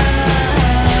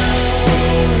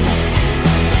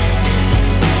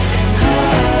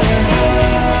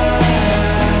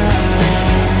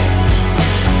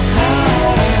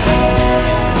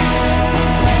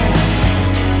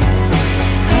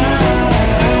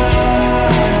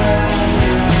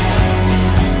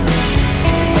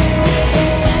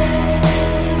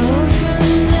 Oh, from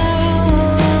now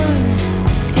on,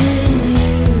 in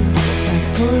you, I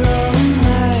put all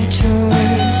my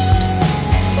trust.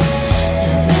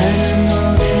 Now that I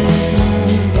know there's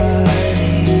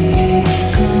nobody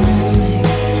coming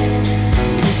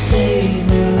to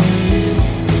save us.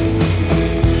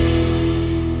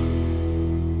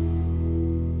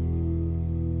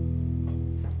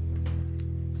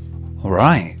 All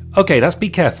right. Okay, that's Be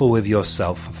Careful With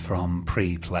Yourself from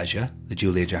Pre-Pleasure, the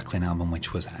Julia Jacklin album,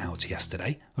 which was out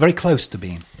yesterday. Very close to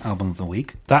being Album of the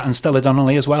Week. That and Stella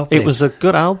Donnelly as well. It was a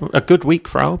good album, a good week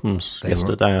for albums They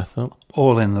yesterday, I thought.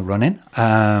 all in the running,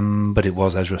 but it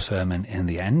was Ezra Furman in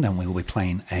the end, and we will be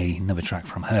playing another track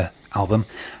from her album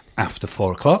after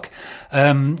 4 o'clock.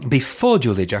 Before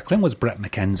Julia Jacklin was Brett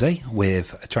McKenzie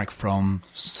with a track from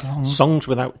Songs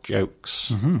Without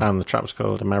Jokes, and the track was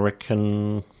called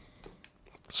American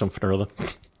something or other.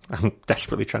 I'm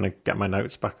desperately trying to get my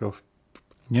notes back up.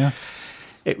 Yeah.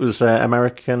 It was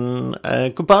American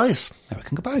Goodbyes.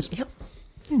 American Goodbyes. Yep.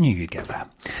 I knew you'd get that.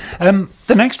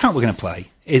 The next track we're going to play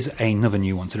is another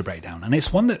new one to the breakdown, and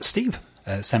it's one that Steve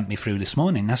sent me through this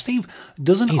morning. Now, Steve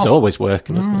doesn't... He's always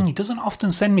working, isn't he? He doesn't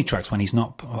often send me tracks when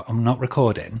I'm not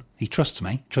recording. He trusts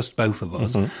me, trusts both of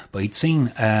us. But he'd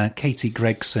seen Katie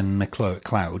Gregson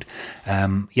McLeod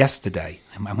yesterday,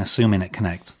 I'm assuming at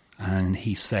Connect, and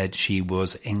he said she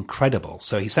was incredible.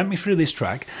 So he sent me through this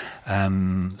track,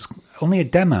 only a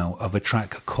demo of a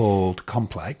track called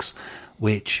Complex,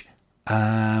 which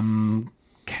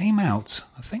came out,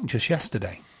 I think, just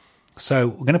yesterday. So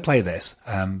we're going to play this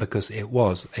because it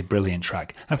was a brilliant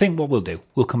track. I think what we'll do,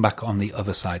 we'll come back on the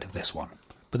other side of this one.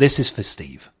 But this is for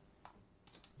Steve.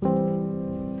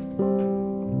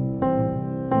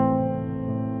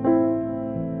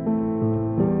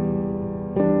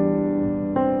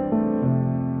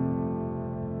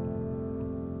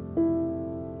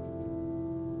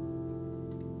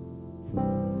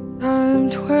 I'm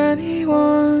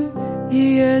 21,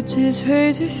 the edge is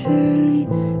razor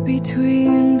thin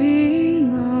between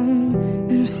being numb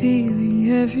and feeling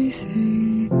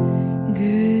everything.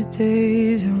 Good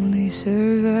days only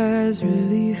serve as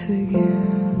relief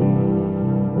again.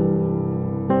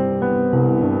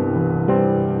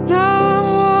 Now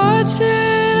I'm watching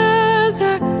as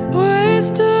I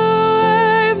waste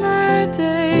away my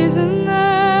days, and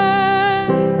then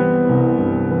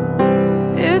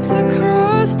it's a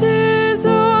cross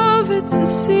dissolve, it's a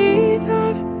scene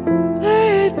I've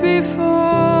played before,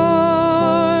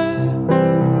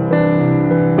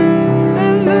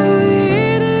 and the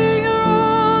leading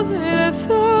role that I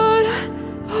thought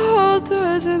I'd hold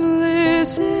doesn't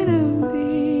listen to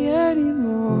me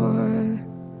anymore.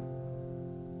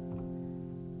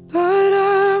 But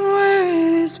I'm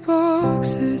wearing his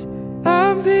boxers,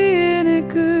 I'm being a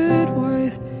good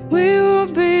wife. We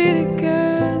won't be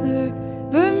together,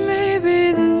 but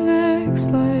maybe the next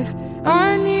life.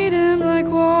 I need him like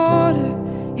water,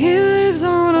 he lives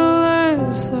on a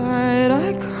landslide.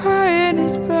 I cry in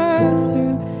his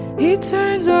bathroom, he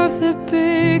turns off the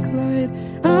big light.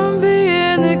 I'm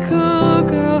being the cool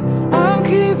girl, I'm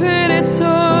keeping it so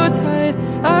tight.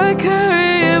 I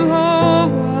carry him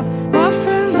home while my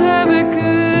friends have a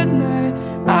good night.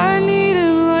 I need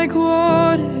him like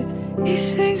water, he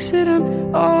thinks that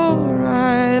I'm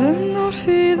alright. I'm not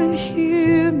feeling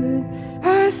human,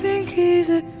 I think he's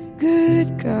a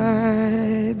good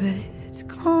guy, but it's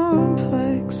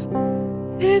complex,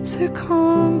 it's a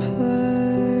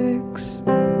complex.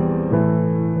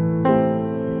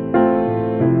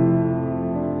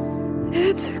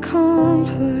 It's a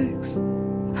complex,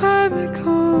 I'm a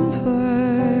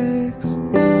complex.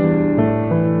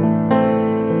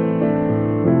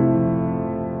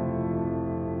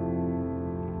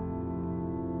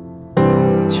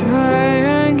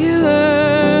 Triangular,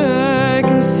 I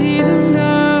can see them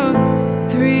now.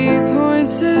 3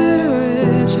 points at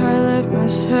which I let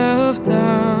myself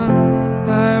down.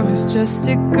 I was just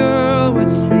a girl,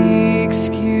 what's the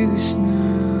excuse now?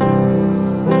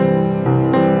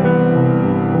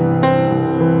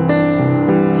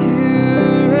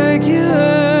 Too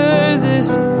regular,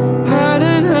 this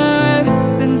pattern, I've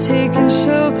been taking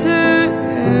shelter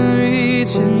and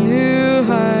reaching new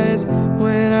heights.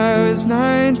 When I was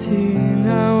 19,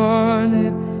 I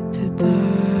wanted to die.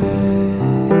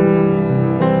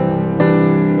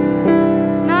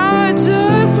 Now I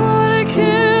just wanna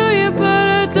kill you, but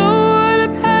I don't wanna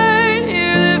paint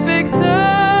you the victim.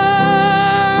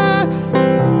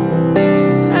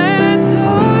 And I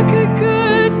talk a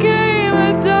good game,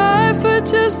 I die for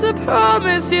just the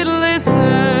promise you'd listen.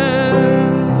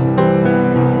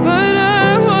 But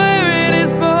I'm wearing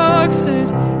his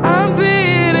boxers, I'm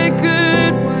being a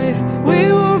good wife.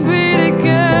 We won't be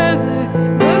together,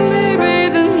 but maybe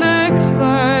the next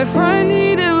life. I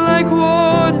need him like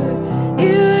water,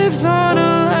 he lives on a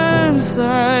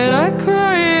landslide. I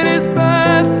cry in his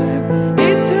bathroom,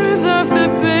 he turns off the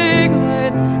big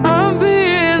light. I'm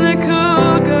being the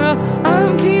cool girl,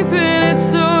 I'm keeping it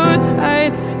so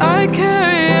tight. I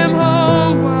carry him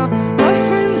home while my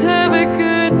friends have a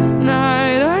good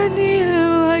night. I need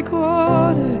him like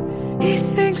water, he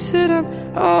thinks that I'm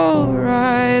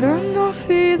alright. I'm not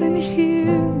feeling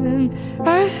human,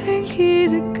 I think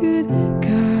he's a good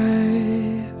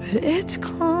guy, but it's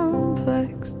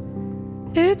complex,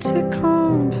 it's a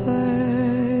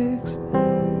complex.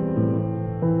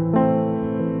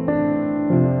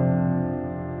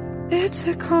 It's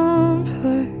a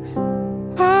complex,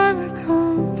 I'm a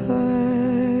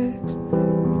complex.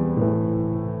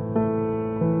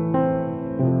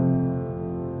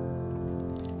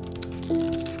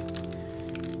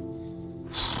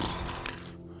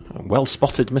 Well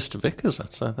spotted, Mr. Vickers.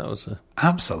 That was a...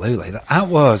 Absolutely. That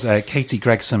was Katie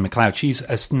Gregson MacLeod. She's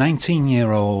a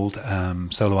 19-year-old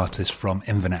solo artist from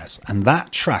Inverness. And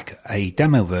that track, a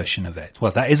demo version of it,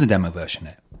 well, that is a demo version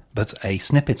of it, but a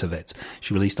snippet of it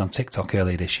she released on TikTok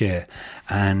earlier this year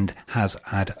and has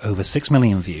had over 6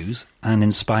 million views and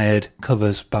inspired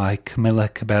covers by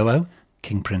Camila Cabello,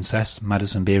 King Princess,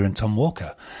 Madison Beer and Tom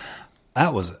Walker.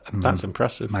 That was That's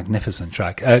impressive. Magnificent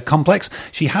track. Complex.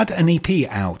 She had an EP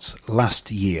out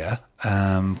last year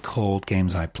called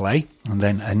Games I Play, and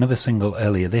then another single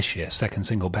earlier this year, second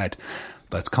single Bed,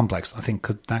 but Complex. I think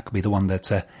that could be the one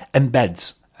that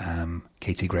embeds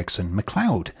Katie Gregson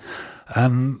MacLeod.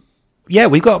 Yeah,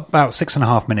 we've got about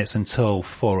 6.5 minutes until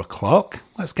 4 o'clock.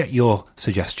 Let's get your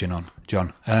suggestion on,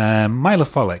 John.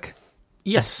 Mylopholic.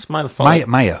 Yes, Mylopholic.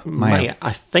 Maya.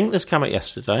 I think this came out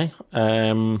yesterday.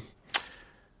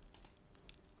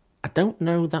 I don't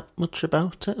know that much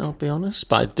about it, I'll be honest,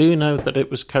 but I do know that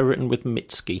it was co-written with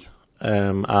Mitski.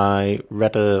 I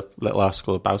read a little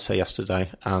article about it yesterday,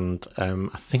 and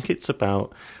I think it's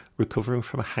about recovering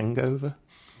from a hangover.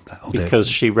 Because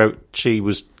she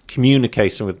was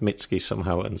communicating with Mitski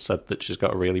somehow and said that she's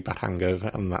got a really bad hangover,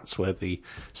 and that's where the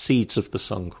seeds of the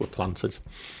song were planted.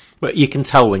 But you can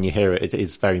tell when you hear it, it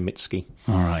is very Mitski.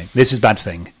 All right. This is Bad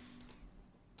Thing.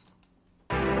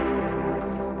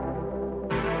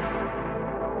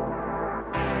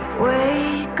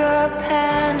 Wake up,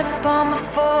 hand upon my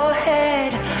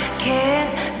forehead.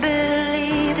 Can't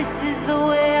believe this is the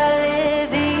way I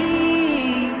live.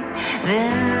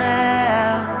 Even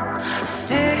now,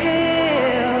 still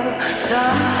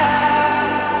somehow.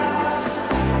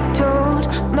 Told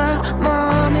my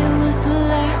mom it was the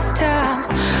last time.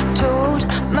 Told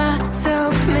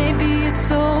myself maybe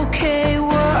it's okay.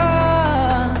 One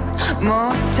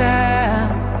more time.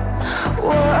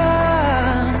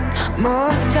 One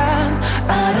more time.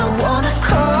 I don't wanna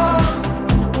call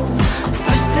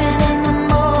first thing in the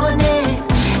morning,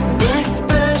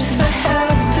 desperate for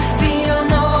help to feel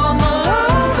normal.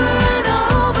 Over and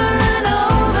over and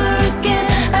over again,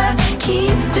 I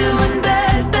keep doing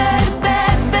bad, bad,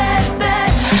 bad, bad, bad.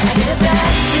 I did a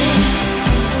bad thing,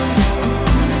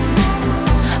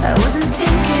 I wasn't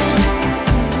thinking.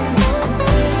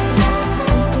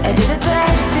 I did a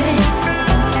bad thing,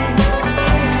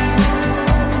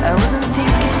 I wasn't thinking.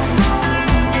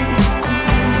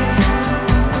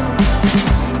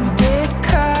 Get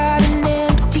caught in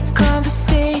empty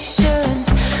conversations,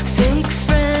 fake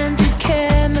friends and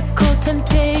chemical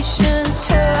temptations.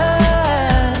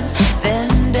 Turn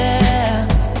them down,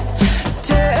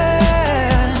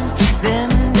 turn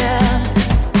them down.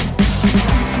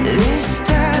 This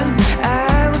time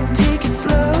I will take it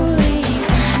slowly.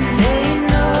 Say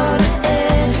no to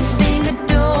everything I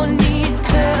don't need.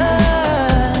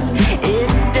 Turn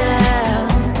it down,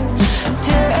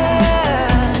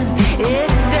 turn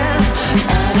it down.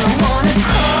 I don't wanna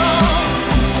call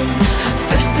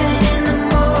first thing in the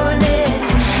morning,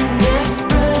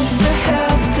 desperate for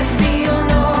help to feel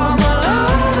normal.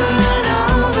 Over and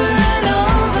over and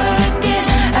over again,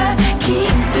 I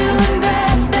keep doing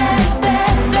bad, bad,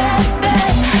 bad, bad,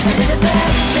 bad. I did a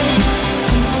bad thing,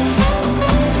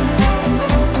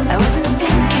 I wasn't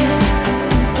thinking.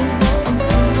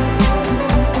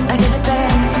 I did a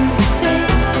bad thing,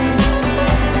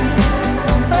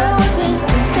 I wasn't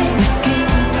thinking.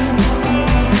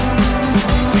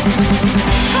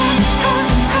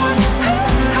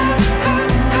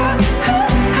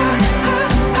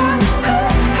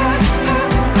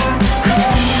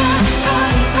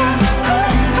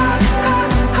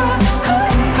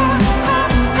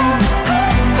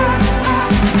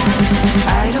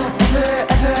 I don't ever,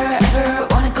 ever, ever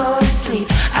wanna go to sleep.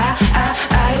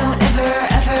 I don't ever,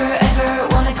 ever, ever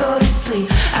wanna go to sleep.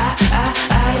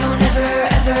 I don't ever,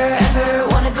 ever, ever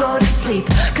wanna go to sleep.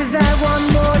 'Cause I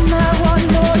want more and I want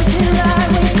more till I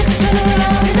wake up, turn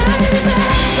around and I did a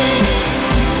bad thing.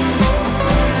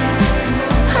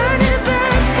 I did a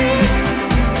bad thing.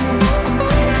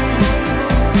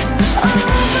 Over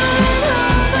and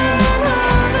over and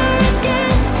over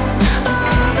again.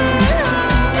 Over and over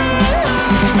and over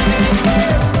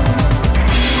again.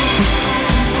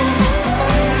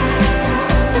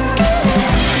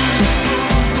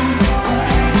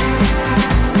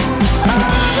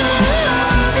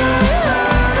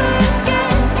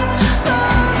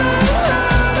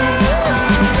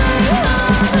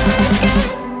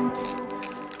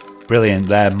 Brilliant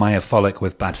there, Mylopholic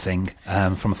with Bad Thing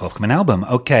from a forthcoming album.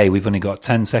 Okay, we've only got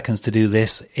 10 seconds to do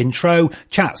this intro.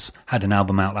 Chats had an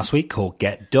album out last week called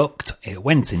Get Ducked. It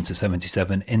went into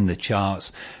 77 in the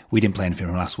charts. We didn't play anything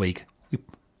from last week,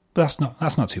 but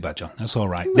that's not too bad, John. That's all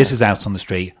right. This is Out on the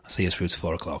Street. I'll see you through to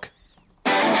 4 o'clock.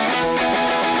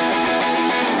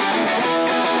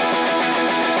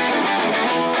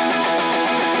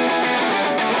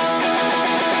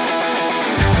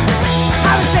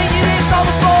 I was saying you this all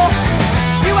before.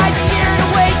 You age a year and a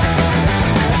week.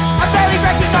 I barely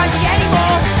recognise you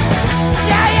anymore.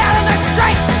 Now you're out on the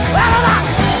street. Out on that.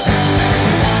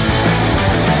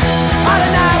 I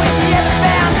don't know if you ever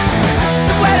found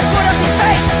somewhere to put up your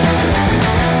feet.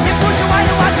 You push away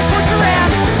the ones you push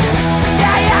around.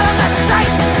 Now you're out on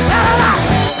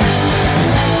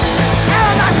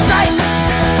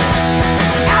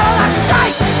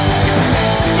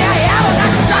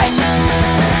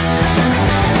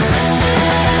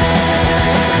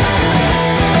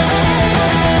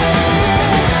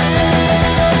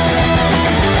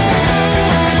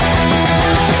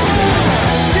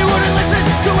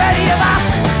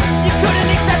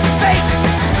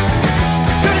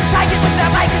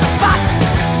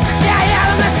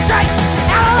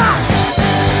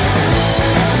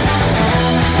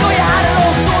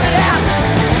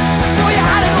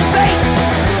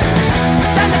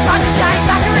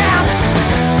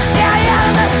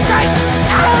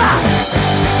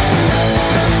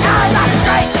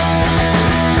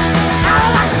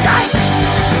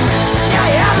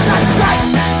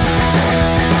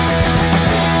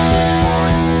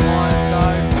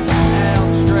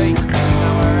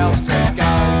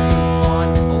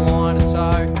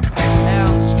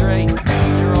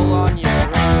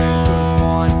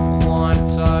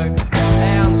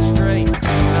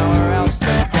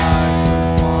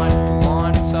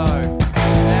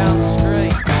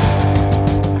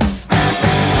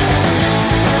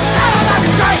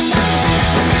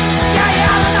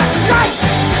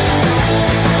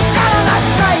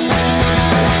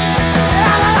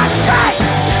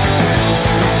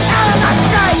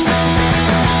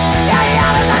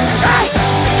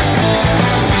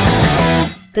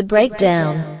The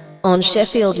Breakdown on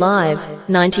Sheffield Live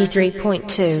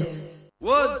 93.2.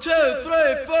 1, 2, 3,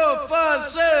 4, 5,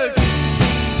 6.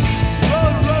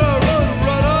 Run, runner, run,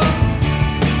 runner.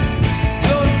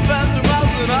 Going faster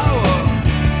miles an hour.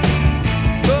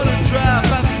 Gonna drive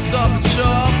fast and stop and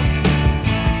shop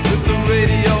with the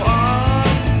radio on.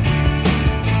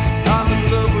 I'm in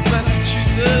love with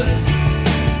Massachusetts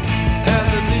and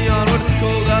the neon when it's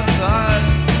cold outside,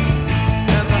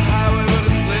 and the highway when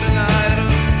it's late at night.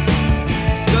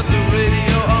 Got the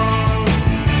radio on.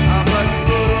 I'm like a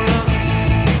roadrunner.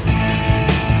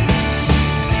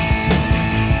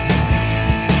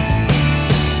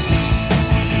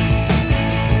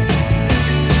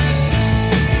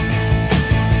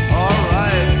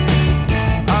 Alright,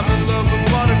 I'm in love with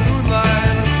modern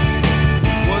moonlight.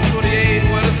 128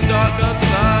 when it's dark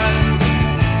outside.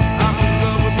 I'm in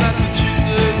love with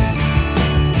Massachusetts.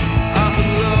 I'm in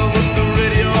love with the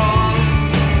radio on.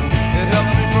 It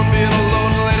helps me from being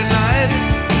alone late at night.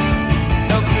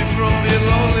 Helps me from being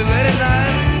lonely late at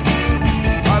night.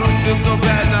 I don't feel so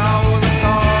bad now in the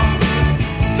car.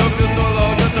 Don't feel so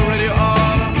alone, got the radio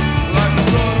on. Like a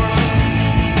roadrunner.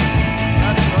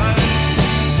 That's right.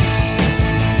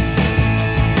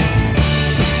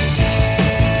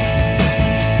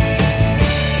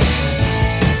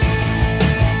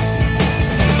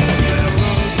 Say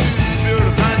hello to the spirit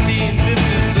of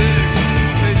 1956.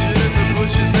 Patient in the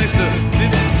bushes next to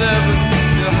 57.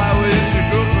 The highway is your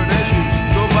girlfriend as you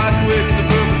go by quick.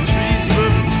 Suburban trees,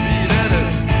 suburban speed, and it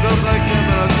smells like him.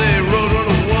 And I say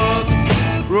roadrunner once,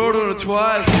 roadrunner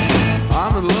twice.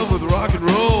 I'm in love with rock and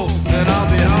roll, and I'll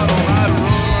be out all night,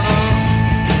 roadrunner.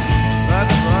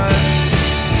 That's right.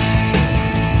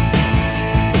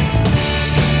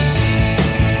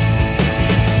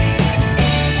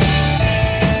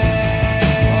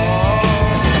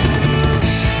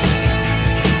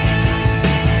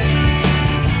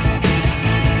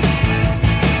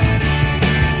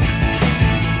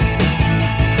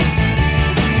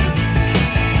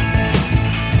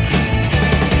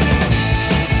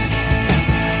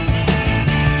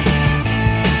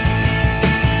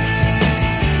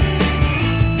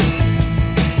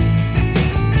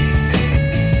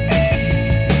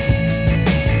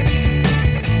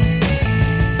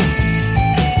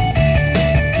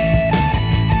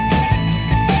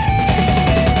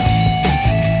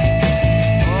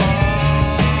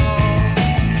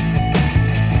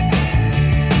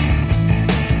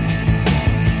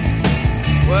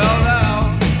 Well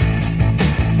now,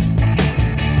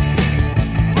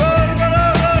 run,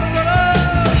 runner, run, runner.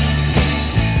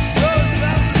 Going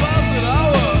fast miles an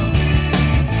hour.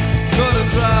 Gonna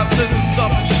drive, take the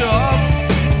stop and shop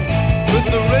with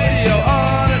the radio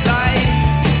on at night,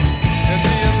 and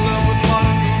be in love with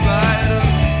modern moonlight.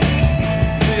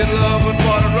 Be in love with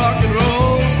modern rock and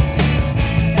roll,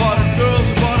 modern girls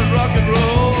and modern rock and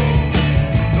roll.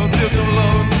 Don't feel so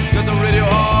alone, got the radio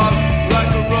on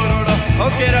like a roadrunner.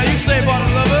 Okay, now you say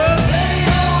modern lovers.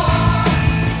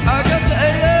 I got the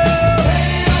AM.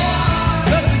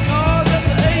 Got the car, got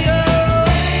the AM.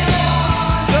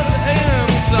 Got the AM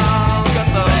sound. Got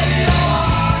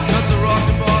the rock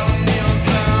and modern neon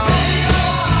sound.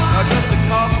 I got the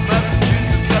car from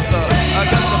Massachusetts. I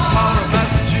got the power of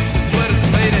Massachusetts when it's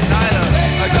late at night.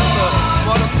 I got the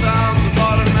modern sounds of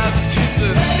modern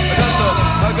Massachusetts.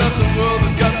 I got the world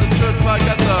and got the church. I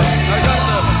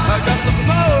got the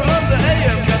power of the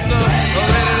AM. Got the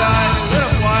late at night, lit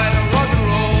up white, rock and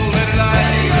roll, late at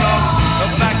night, the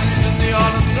factories and the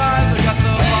honor signs. I got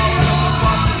the power of the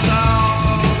Boston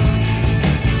sound.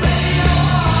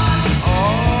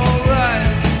 All right.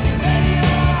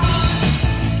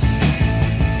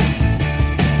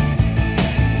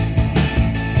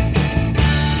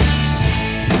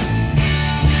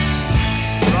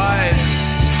 Right.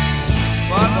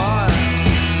 Bye-bye.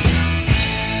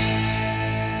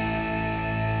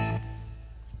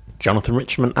 Jonathan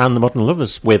Richman and the Modern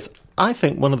Lovers with, I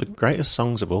think, one of the greatest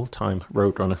songs of all time,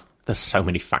 Roadrunner. There's so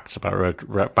many facts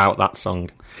about that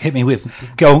song. Hit me with,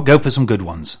 go for some good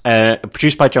ones.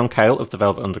 Produced by John Cale of the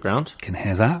Velvet Underground. Can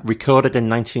hear that. Recorded in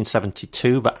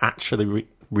 1972, but actually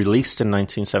released in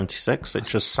 1976. It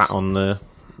just sat on the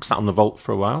vault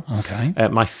for a while. Okay.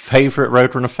 My favourite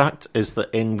Roadrunner fact is that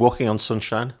in Walking on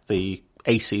Sunshine, the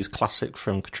AC's classic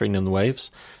from Katrina and the Waves,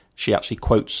 she actually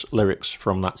quotes lyrics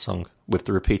from that song with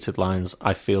the repeated lines,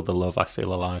 "I feel the love, I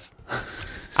feel alive."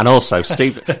 And also,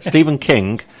 Stephen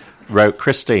King wrote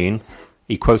Christine.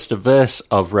 He quoted a verse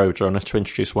of Roadrunner to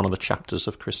introduce one of the chapters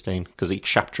of Christine, because each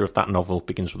chapter of that novel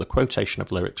begins with a quotation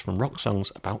of lyrics from rock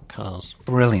songs about cars.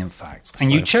 Brilliant facts. And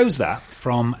you chose that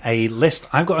from a list.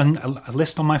 I've got a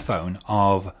list on my phone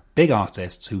of big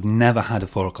artists who've never had a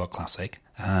 4 o'clock classic.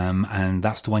 and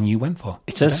that's the one you went for.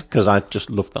 It is, because I just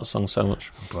love that song so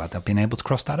much. I'm glad I've been able to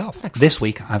cross that off. This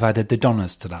week, I've added the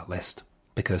Donnas to that list,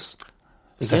 because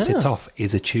Set It Off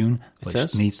is a tune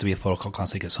which needs to be a 4 o'clock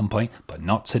classic at some point, but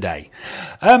not today.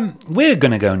 We're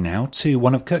going to go now to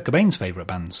one of Kurt Cobain's favourite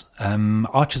bands,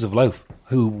 Archers of Loaf,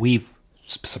 who we've,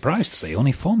 surprised to say,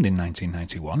 only formed in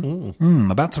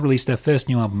 1991. About to release their first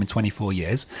new album in 24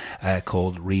 years,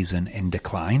 called Reason in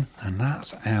Decline, and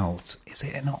that's out. Is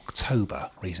it in October?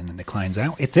 Reason in Decline's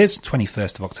out. It is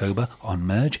 21st of October on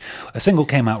Merge. A single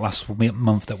came out last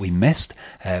month that we missed.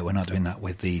 We're not doing that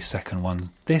with the second one.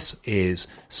 This is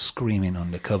Screaming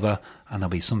Undercover, and there'll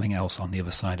be something else on the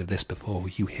other side of this before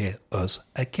you hear us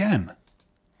again.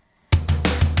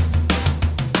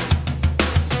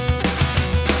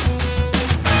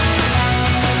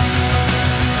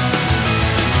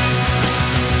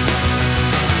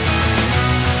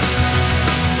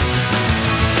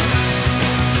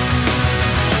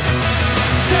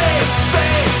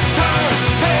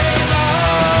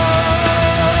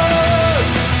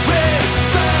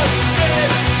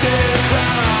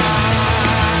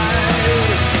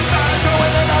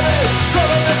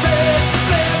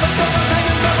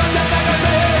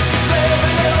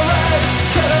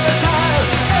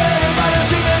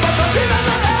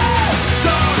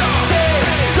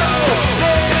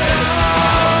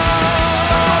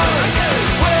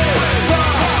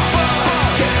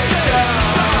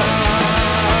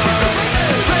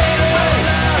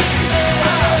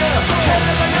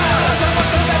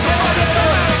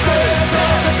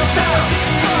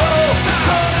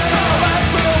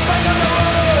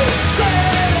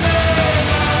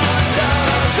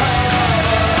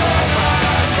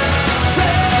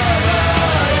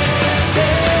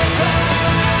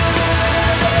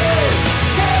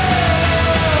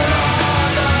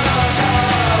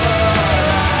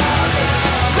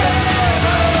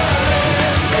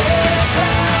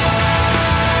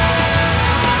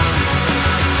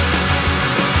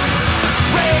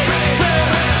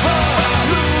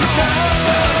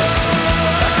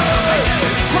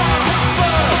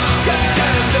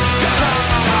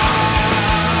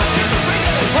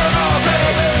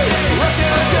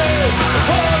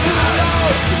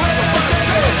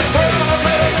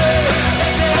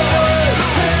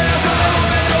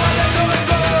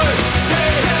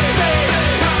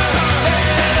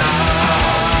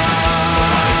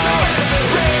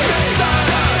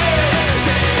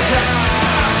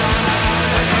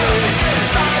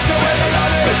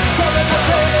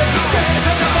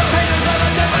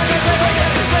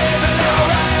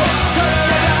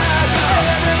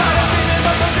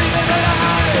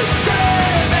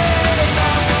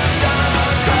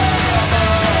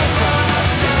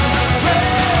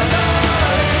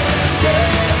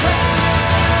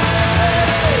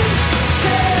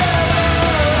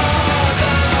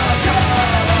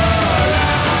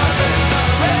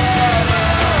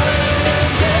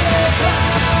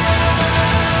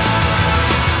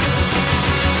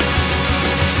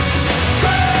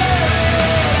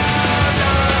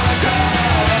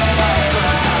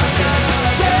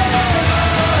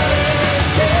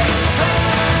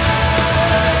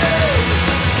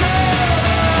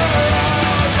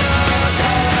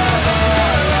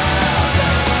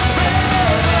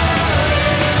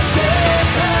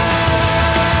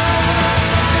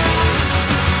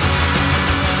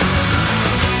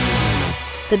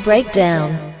 The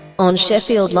Breakdown on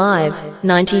Sheffield Live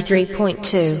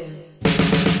 93.2.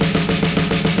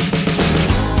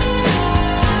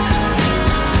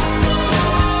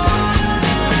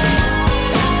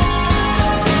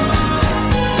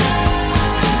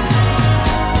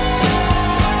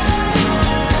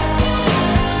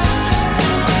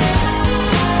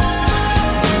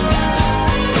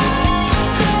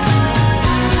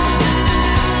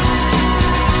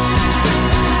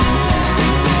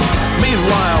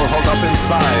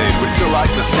 We still like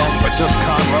the stock, but just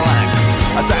can't relax.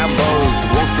 Damn those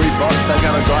Wall Street bots, they're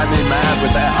gonna drive me mad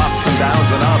with their ups and downs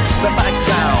and ups. They're back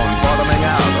down, bottoming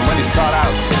out, and when you start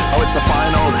out, oh, it's a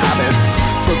fine old habit.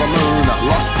 To the moon,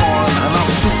 lost porn, and not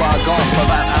too far gone for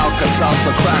that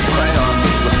Alka-Seltzer crack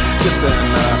crayons. Dipped in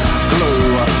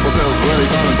glue, well, Bill's really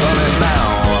gone and done it now.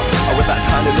 With that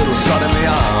tiny little shot in the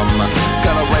arm,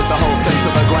 gonna raise the whole thing to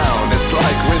the ground. It's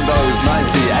like Windows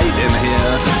 98 in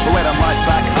here, but wait, I'm right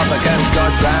back up again,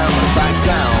 goddamn, back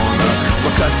down.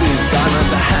 Because these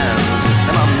diamond hands,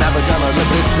 and I'm never gonna live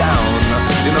this down.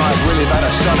 You know I've really better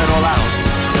shut it all out.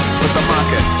 But the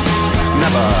market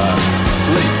never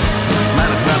sleeps. Man,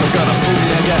 it's never gonna fool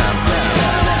me again.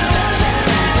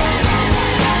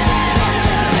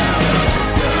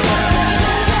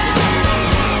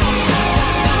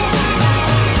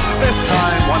 This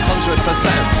time, 100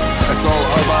 It's all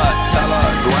over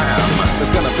Telegram.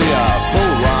 There's gonna be a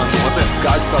bull run when this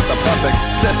guy's got the perfect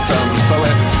system, so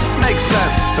it makes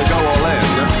sense to go all in.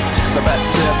 It's the best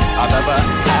tip I've ever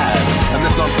had, and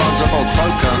this non-fungible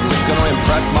token's gonna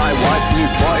impress my wife's new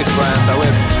boyfriend. Oh,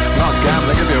 it's not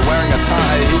gambling if you're wearing a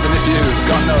tie, even if you've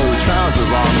got no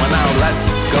trousers on. Well, now let's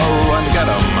go and get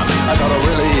 'em. I got a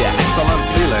really excellent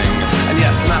feeling, and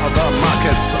yes, now the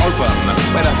market's open.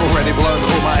 But I've already blown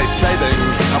all my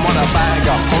savings. I'm on a bag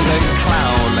of holding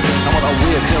clown. I'm on a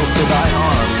weird hill to die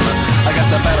on. I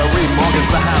guess I better remortgage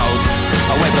the house.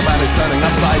 I wait, the valley's turning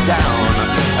upside down,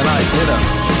 and I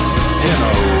didn't hear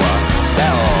no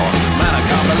bell. Man, I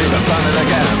can't believe I've done it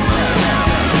again.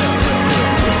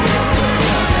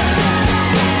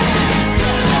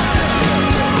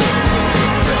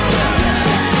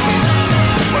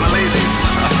 Well, at least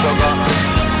I've still got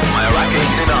my Iraqi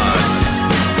dinars.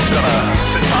 Gotta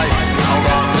sit tight, hold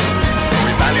on, for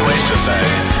evaluation day.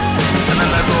 And then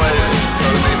there's always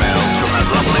those emails from that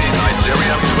lovely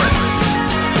Nigerian prince.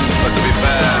 But to be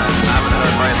fair, I haven't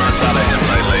heard very much out of him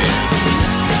lately.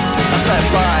 I said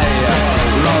buy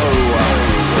low,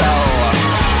 sell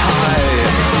high.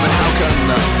 But how can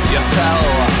you tell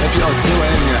if you're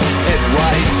doing it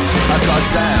right?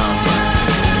 Goddamn.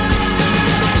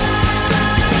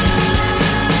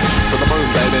 To the moon,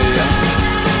 baby.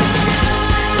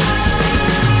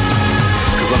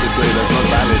 Cause obviously there's no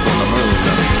valleys on the moon.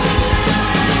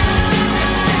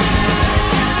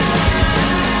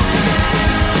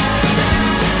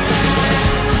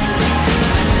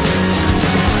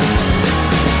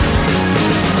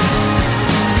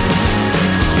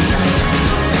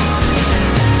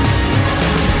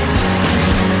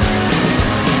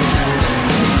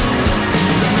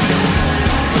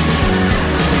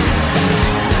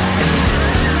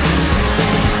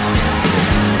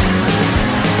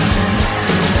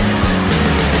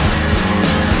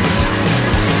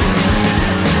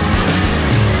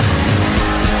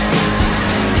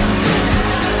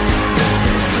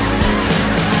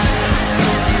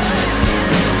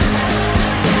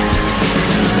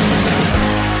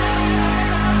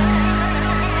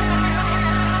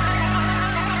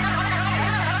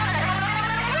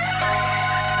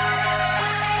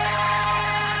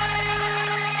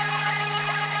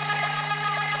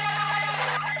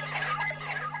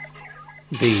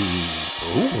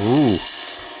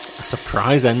 A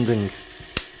surprise ending.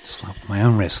 Slapped my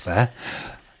own wrist there.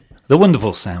 The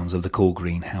wonderful sounds of the Cool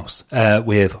Greenhouse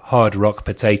with Hard Rock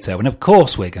Potato. And of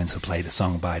course we're going to play the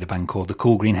song by the band called the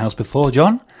Cool Greenhouse before,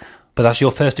 John. But that's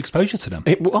your first exposure to them.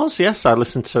 It was, yes. I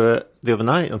listened to it the other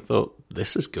night and thought,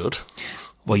 this is good.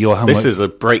 Well, your homework... This is a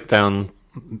breakdown.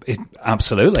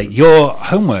 Absolutely. Your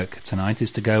homework tonight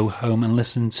is to go home and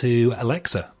listen to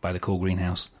Alexa by the Cool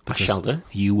Greenhouse. I shall do.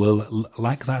 You will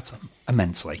like that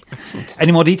immensely. Excellent.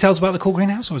 Any more details about the Cool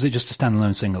Greenhouse, or is it just a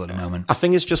standalone single at the moment? I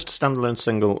think it's just a standalone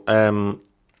single.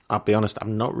 I'll be honest, I've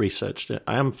not researched it.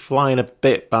 I am flying a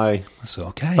bit by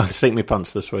the seat of my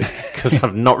pants this week because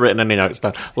I've not written any notes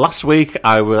down. Last week,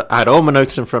 I had all my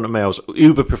notes in front of me. I was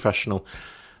uber professional.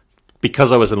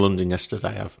 Because I was in London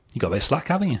yesterday, you got a bit of slack,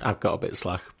 haven't you? I've got a bit of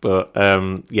slack, but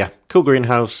yeah, Cool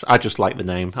Greenhouse. I just like the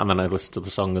name, and then I listened to the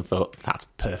song and thought that's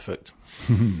perfect.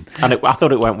 And I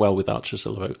thought it went well with Archers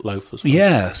of Loaf as well.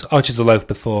 Yes, Archers of Loaf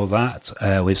before that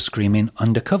with Screaming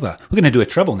Undercover. We're going to do a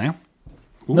treble now.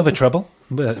 Ooh. Another treble.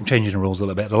 I'm changing the rules a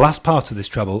little bit. The last part of this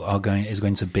treble is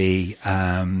going to be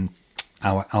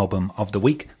our album of the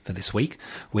week for this week,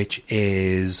 which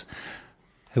is,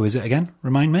 who is it again?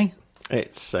 Remind me.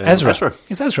 It's Ezra.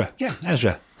 It's Ezra. Yeah,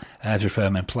 Ezra. Ezra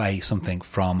Furman play something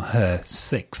from her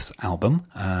sixth album,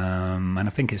 and I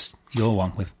think it's your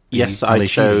one with. Yes, I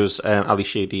chose Ali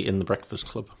Sheedy in The Breakfast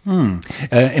Club.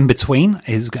 In between,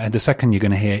 the second you're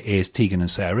going to hear is Tegan and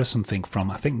Sarah, something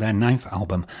from, I think, their ninth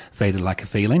album, Faded Like a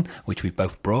Feeling, which we've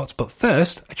both brought. But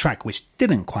first, a track which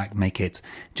didn't quite make it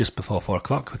just before 4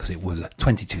 o'clock because it was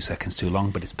 22 seconds too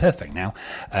long, but it's perfect now.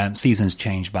 Seasons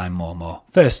Change by More More.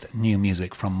 First new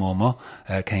music from More More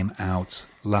came out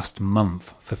last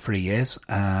month for 3 years.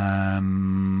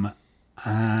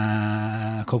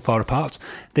 Called Far Apart.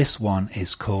 This one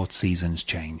is called Seasons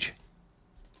Change.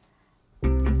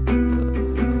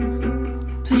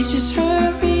 Please just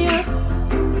hurry up.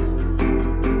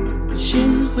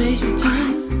 Shouldn't waste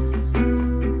time.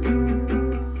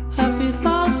 Have we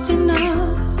lost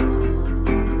enough?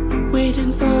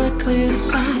 Waiting for a clear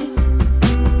sign.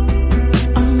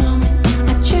 A moment,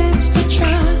 a chance to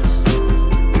trust.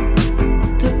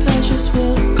 The pleasures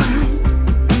will find.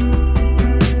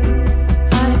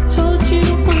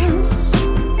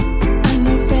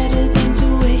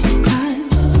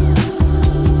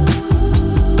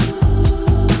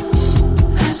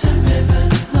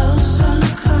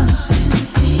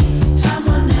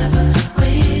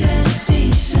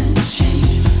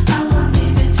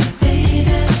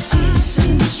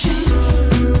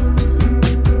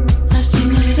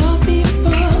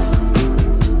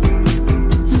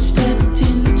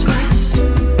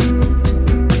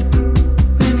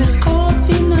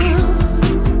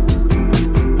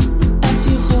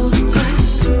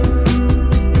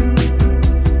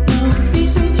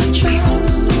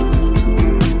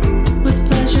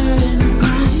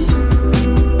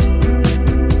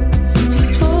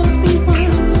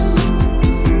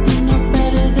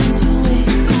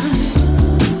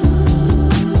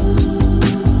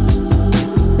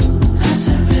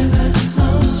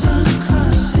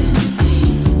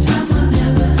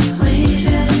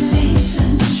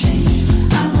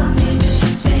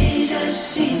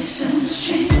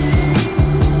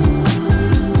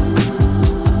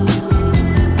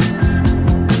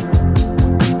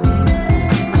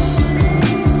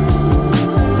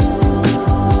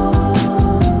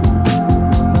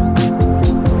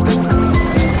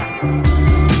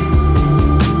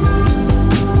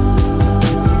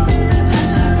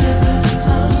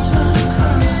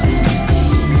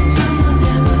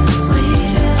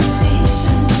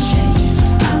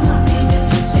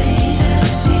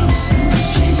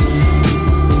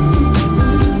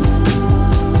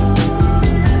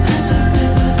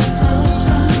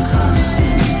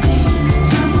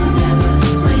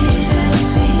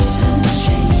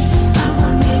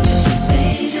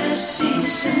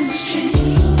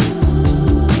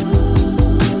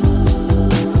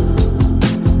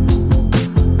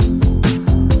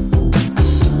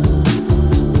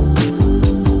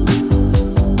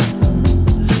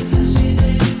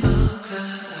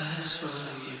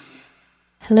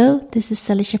 Hello, this is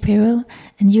Sally Shapiro,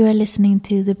 and you are listening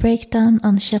to The Breakdown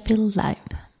on Sheffield Live.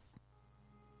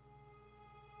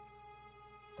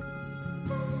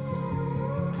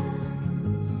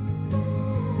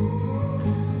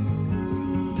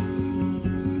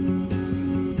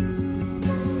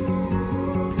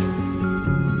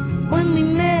 When we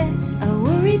met, I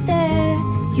worried that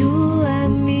you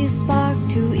and me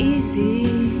sparked too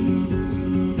easy.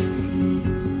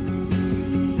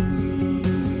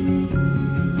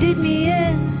 Did me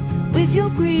in with your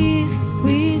grief,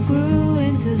 we grew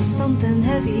into something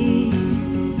heavy.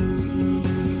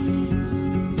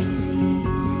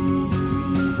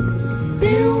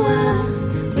 Been a while,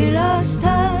 we lost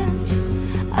touch.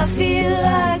 I feel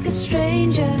like a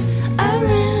stranger. I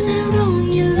ran out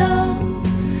on your love.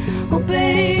 Oh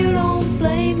babe, don't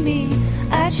blame me.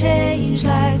 I changed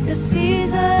like the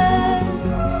seasons,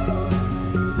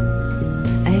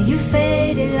 and you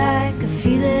faded like a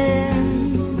feeling.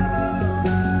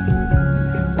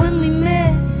 When we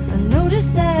met, I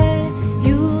noticed that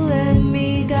you and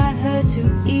me got hurt too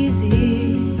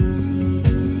easy.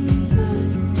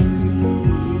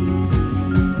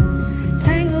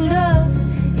 Tangled up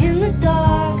in the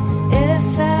dark, it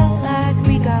felt like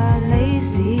we got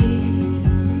lazy.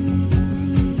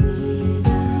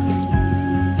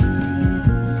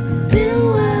 Been a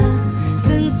while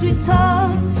since we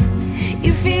talked.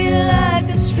 You feel like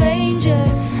a stranger.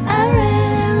 I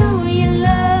ran out on your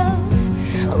love.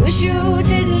 I wish you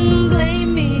didn't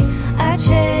blame me. I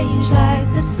changed like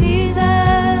the seasons.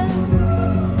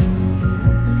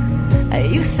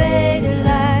 You faded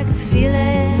like a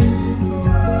feeling.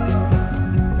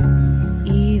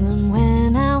 Even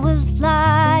when I was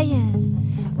lying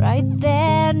right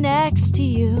there next to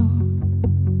you,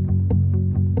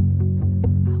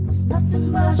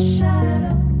 nothing but a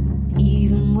shadow.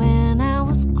 Even when I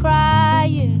was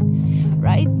crying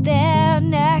right there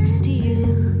next to you,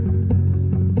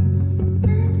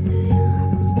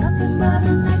 it's nothing but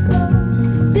an echo.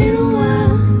 Been a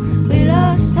while, we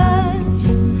lost touch.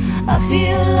 I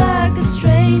feel like a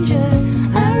stranger.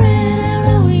 I ran out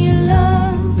on your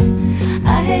love. I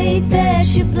hate that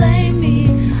you blame me.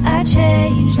 I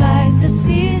changed like the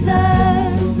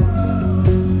seasons.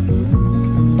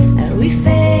 We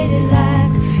faded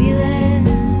like a feeling.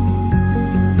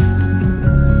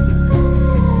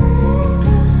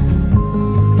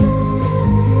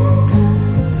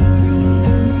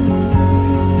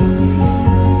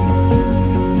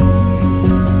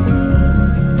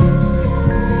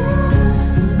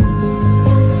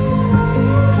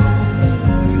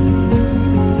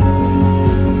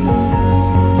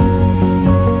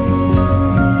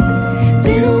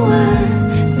 Been a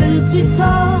while since we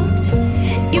talked.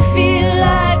 You feel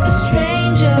like a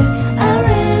stranger. I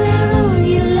ran out on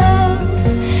your love.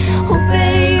 Oh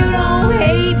babe, you don't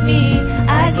hate me.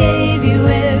 I gave you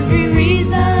every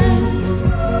reason,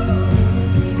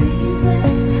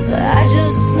 but I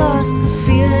just lost the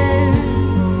feeling.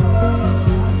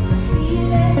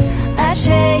 I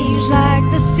changed like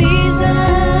the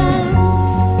seasons.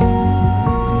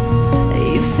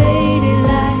 You faded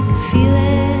like a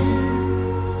feeling.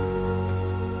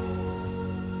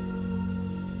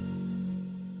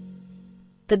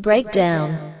 The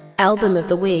Breakdown, Album of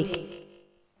the Week.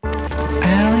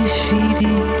 Ali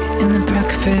Sheedy in the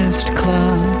Breakfast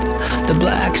Club. The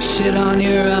black shit on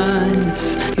your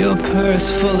eyes, your purse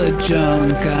full of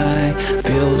junk. I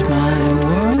build my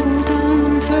world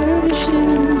on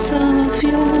versions of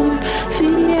your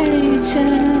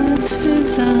VHS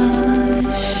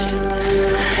visage.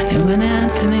 And when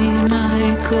Anthony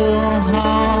Michael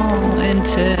Hall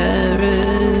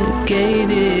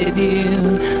interrogated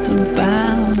you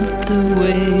about the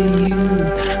way you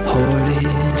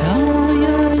hoarded all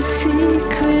your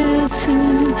secrets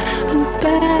in a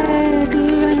bag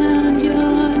around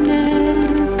your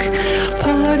neck,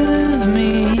 part of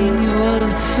me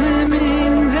was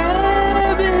swimming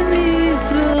there beneath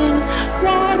the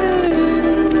water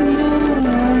in your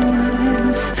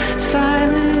eyes.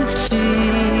 Silent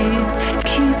sheet,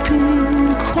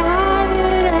 keeping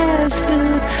quiet as the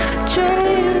joy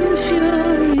and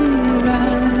fury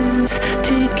rise,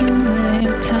 taking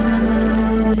their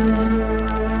time.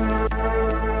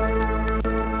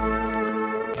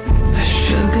 A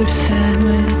sugar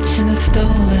sandwich and a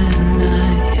stolen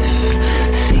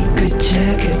knife, secret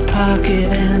jacket pocket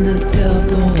and a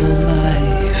double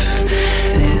life.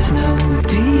 There's no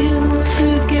deal,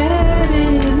 forget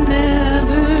it,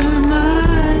 never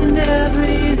mind,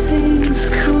 everything's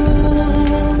cool.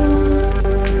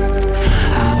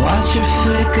 I watch her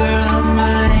flicker on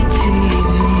my TV,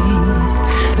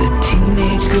 the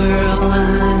teenage girl I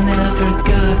never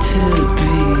got to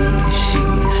be.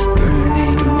 She's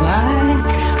burning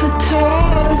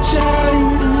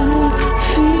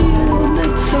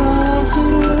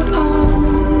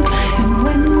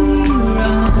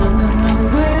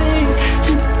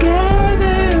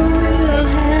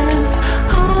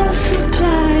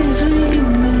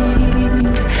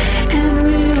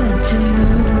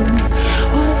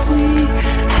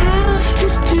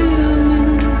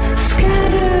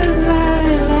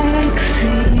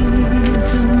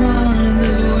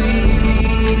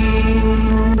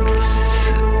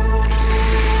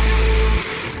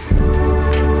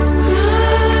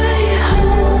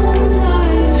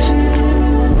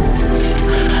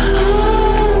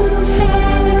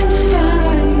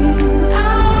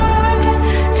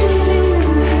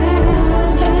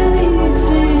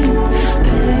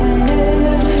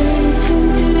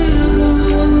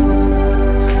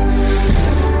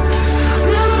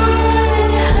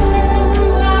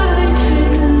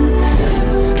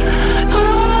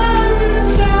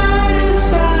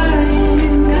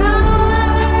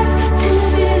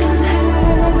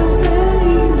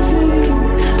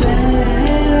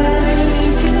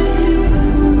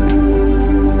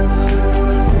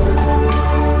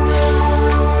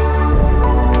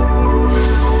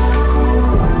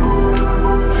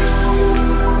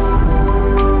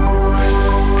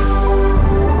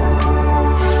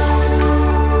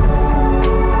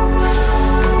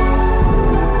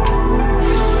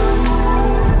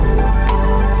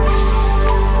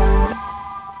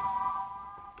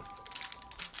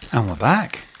And we're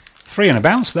back. 3 and a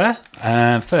bounce there.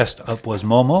 First up was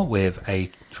Momo with a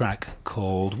track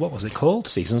called, what was it called?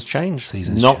 Seasons Change.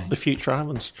 Seasons Not Change. the Future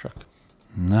Islands track.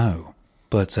 No,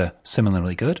 but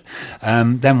similarly good.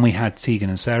 Then we had Tegan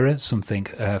and Sarah, something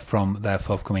from their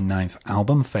forthcoming 9th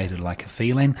album, Faded Like a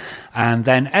Feeling. And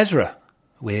then Ezra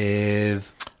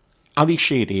with... Ali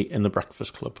Sheedy in the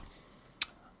Breakfast Club.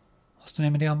 What's the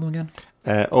name of the album again?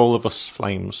 All of Us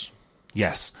Flames.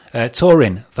 Yes.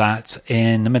 Touring that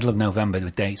in the middle of November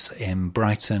with dates in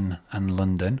Brighton and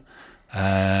London. 2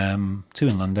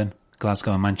 in London,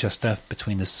 Glasgow and Manchester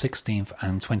between the 16th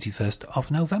and 21st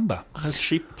of November. Has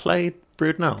she played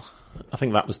Broodnell? I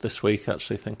think that was this week,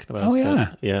 actually, thinking about Oh, it.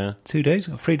 yeah. Yeah. 2 days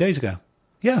ago, 3 days ago.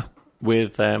 Yeah.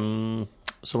 With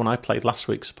someone I played last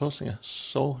week, supposing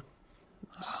Sophie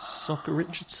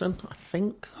Richardson, I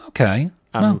think. Okay.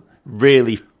 I'm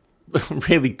really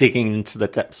digging into the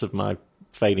depths of my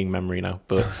fading memory now.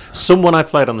 But someone I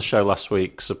played on the show last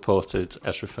week supported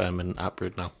Ezra Furman at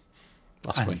Broodnell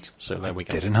last week. So there we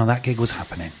go. Didn't know that gig was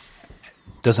happening.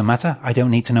 Doesn't matter. I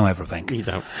don't need to know everything. You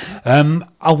don't.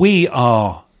 We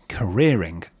are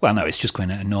careering. Well, no, it's just going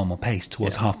at a normal pace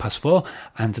towards 4:30.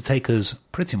 And to take us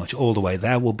pretty much all the way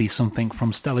there will be something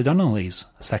from Stella Donnelly's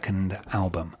second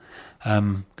album.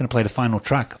 I'm going to play the final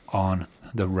track on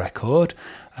the record.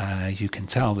 You can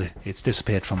tell that it's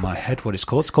disappeared from my head what it's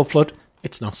called. It's called Flood.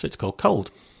 It's not. It's called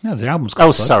Cold. No, the album's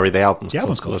called Flood. Sorry, the album's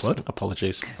called Flood.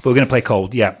 Apologies. But we're going to play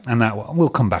Cold, yeah, and that we'll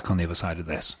come back on the other side of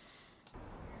this.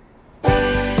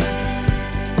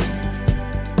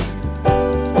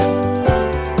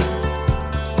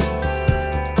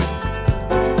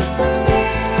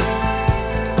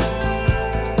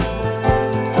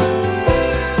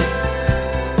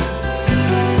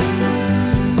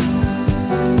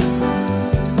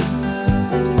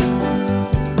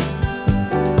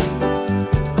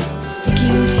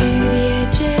 Sticking to the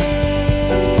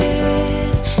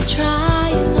edges,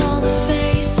 trying all the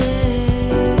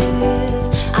faces.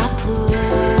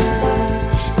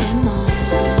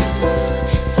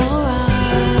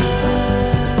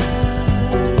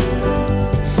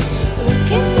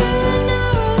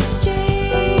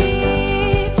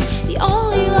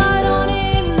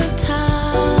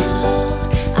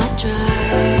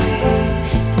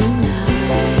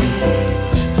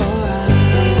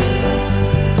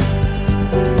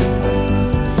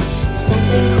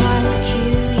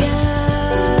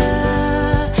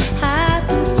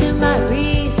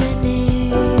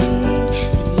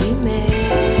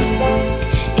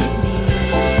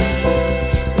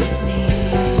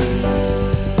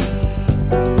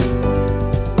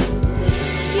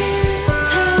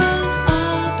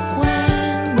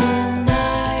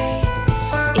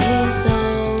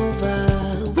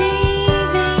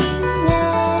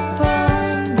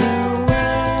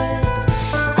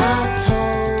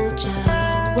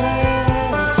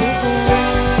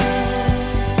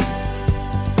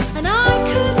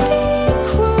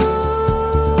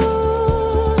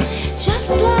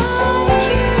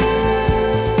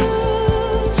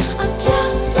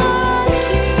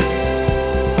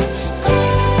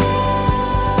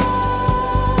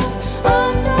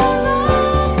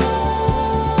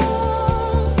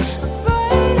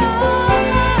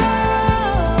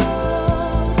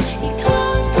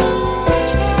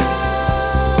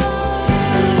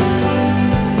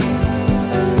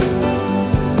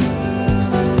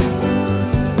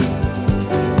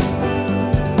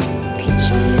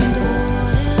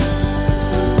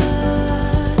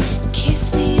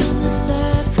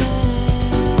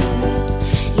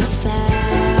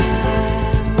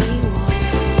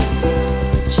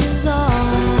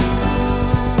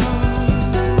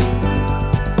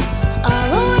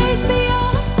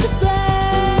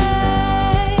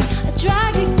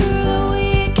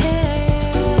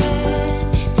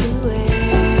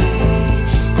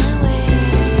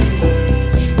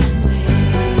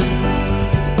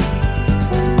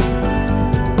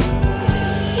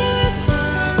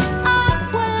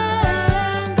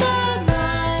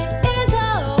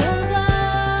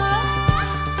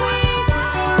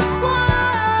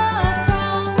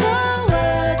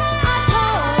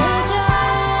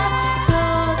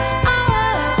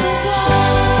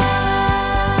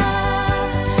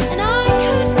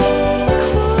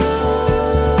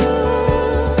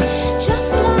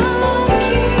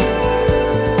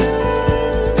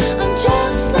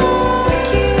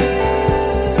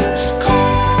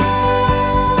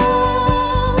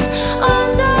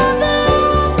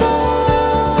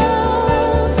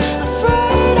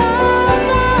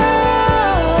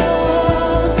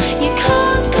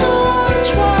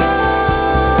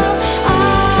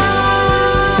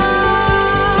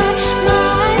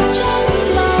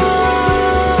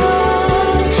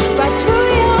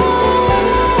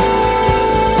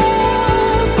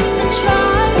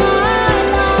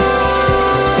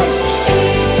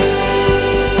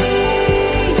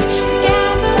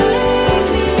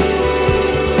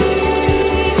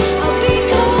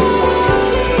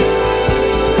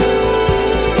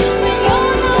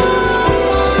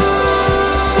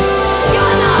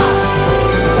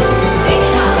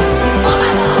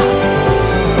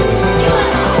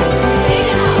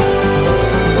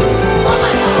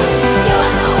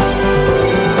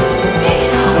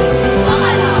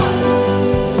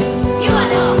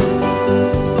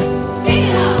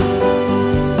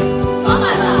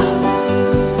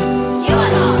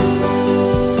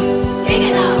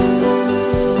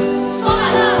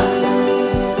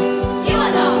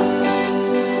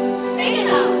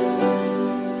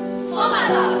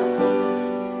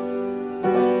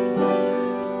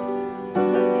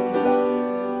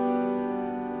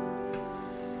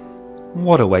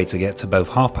 What a way to get to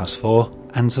both 4:30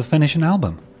 and to finish an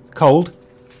album. Cold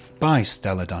by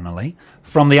Stella Donnelly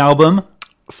from the album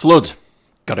Flood.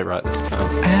 Got it right this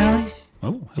time.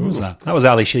 Oh, who was that? That was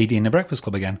Ali Sheedy in the Breakfast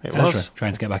Club again. It Ezra, was.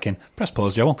 trying to get back in. Press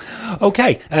pause, Joel.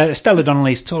 Okay, Stella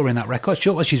Donnelly's touring that record.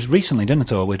 She's recently done a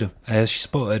tour with she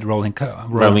supported Rolling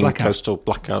Blackouts. Coastal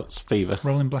Blackouts Fever.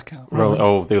 Rolling Blackout.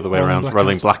 The other way around. Blackouts.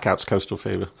 Rolling Blackouts Coastal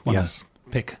Fever. Yes.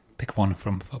 Pick one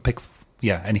from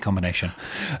any combination.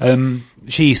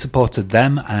 She supported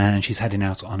them, and she's heading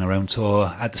out on her own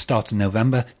tour at the start of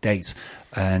November. Dates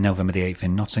November the 8th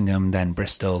in Nottingham, then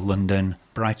Bristol, London,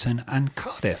 Brighton, and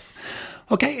Cardiff.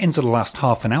 Okay, into the last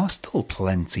half an hour, still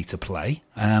plenty to play.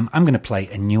 I'm going to play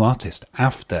a new artist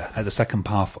at the second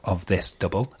half of this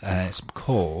double. It's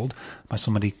called by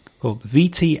somebody called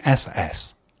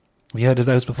VTSS. Have you heard of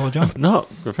those before, John? Not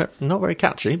very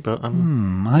catchy, but I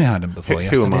had them before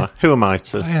yesterday. Who am I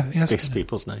to diss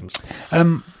people's names?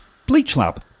 Bleach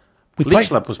Lab.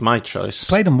 Bleach Lab was my choice.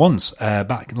 Played them once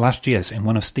back last year in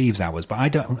one of Steve's hours, but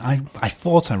I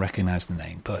thought I recognised the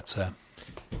name, but.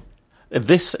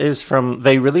 This is from...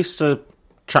 They released a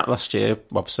track last year,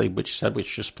 obviously, which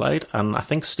just played, and I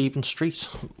think Stephen Street,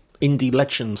 indie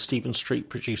legend Stephen Street,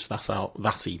 produced that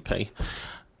EP.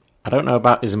 I don't know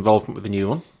about his involvement with the new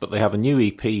one, but they have a new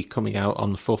EP coming out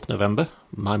on the 4th November,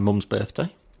 my mum's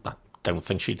birthday. I don't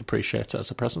think she'd appreciate it as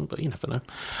a present, but you never know.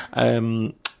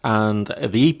 And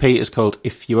the EP is called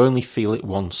If You Only Feel It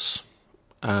Once.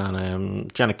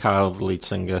 And Jenna Kyle, the lead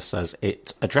singer, says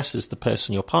it addresses the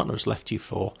person your partner has left you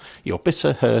for. You're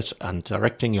bitter, hurt, and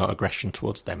directing your aggression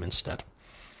towards them instead.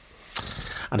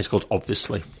 And it's called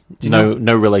Obviously. No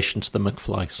relation to the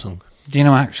McFly song. Do you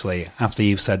know, actually, after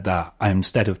you've said that,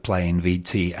 instead of playing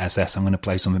VTSS, I'm going to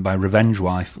play something by Revenge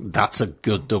Wife. That's a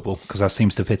good double. Because that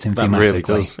seems to fit in that thematically. Really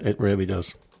does. It really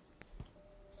does.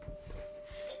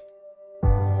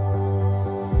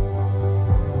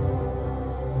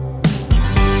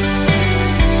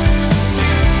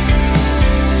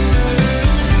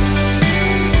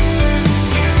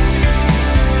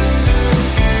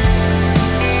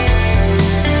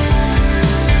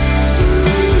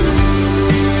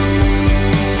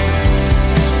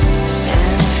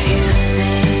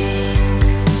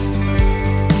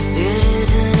 It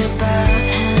isn't about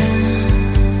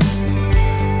him.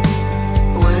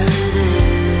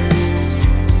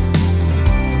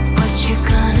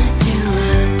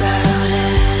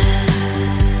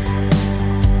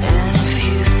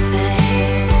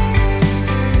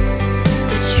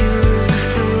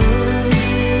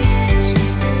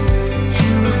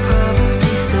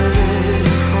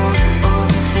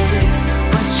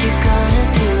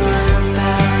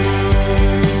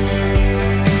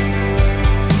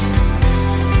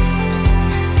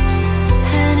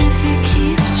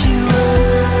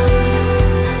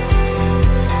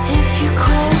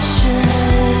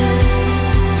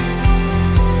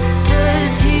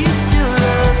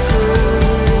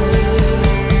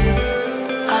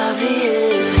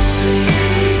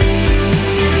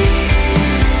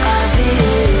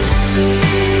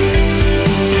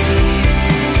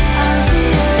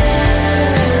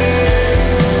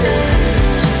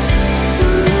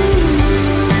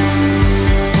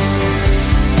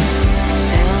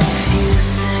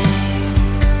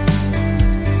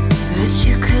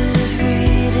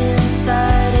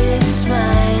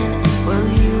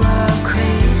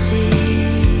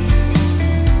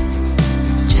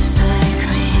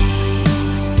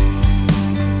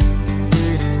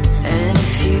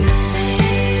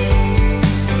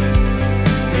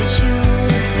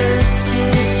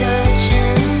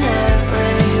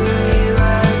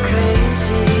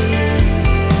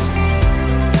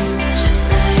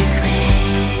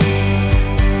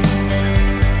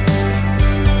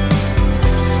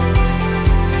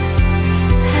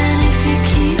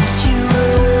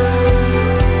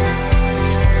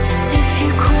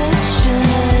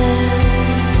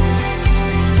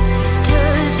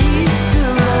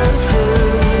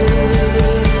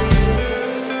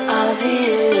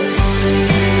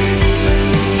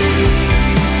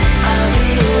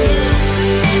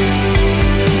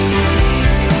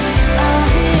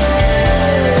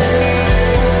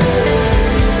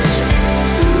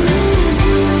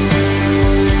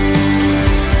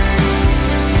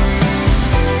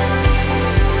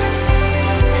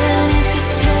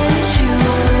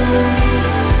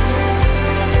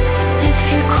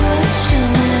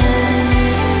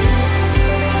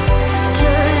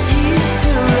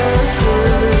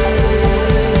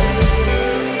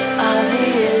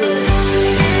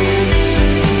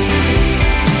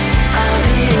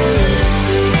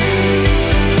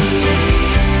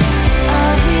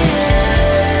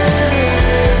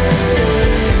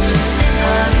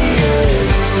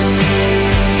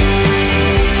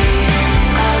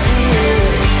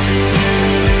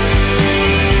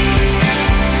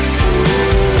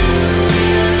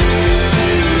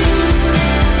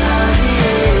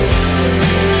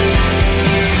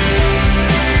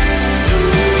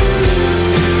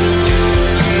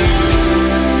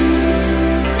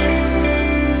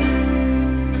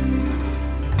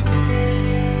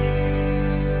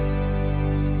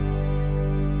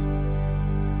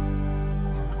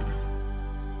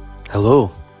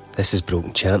 Hello, this is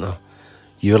Broken Chanter.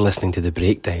 You're listening to The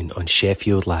Breakdown on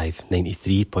Sheffield Live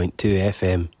 93.2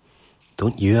 FM.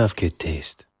 Don't you have good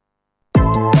taste?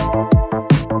 Don't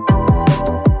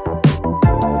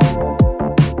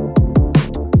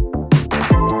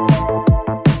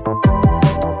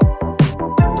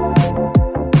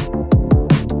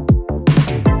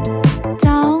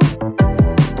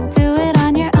do it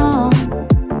on your own.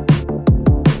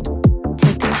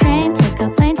 Took a train, took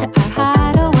a plane to our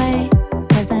hideaway.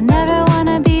 'Cause I never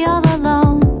wanna be all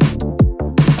alone.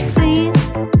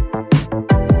 Please,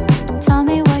 tell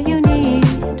me what you need.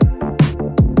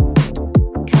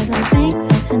 'Cause I think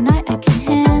that tonight I can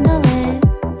handle it.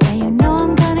 Yeah, you know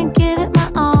I'm gonna give it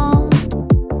my all.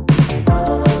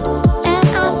 And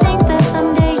I think that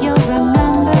someday you'll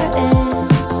remember it.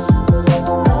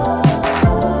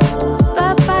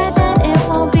 But by then it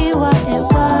won't be what it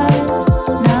was,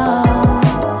 no.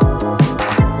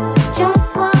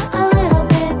 Just want a little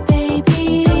bit,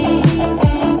 baby.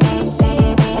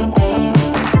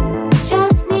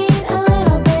 Just need a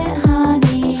little bit,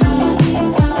 honey.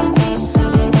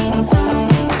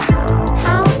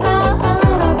 How about a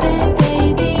little bit,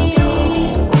 baby?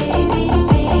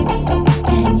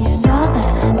 And you know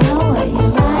that I know what you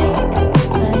like,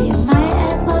 so you might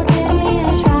as well give me a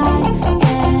try,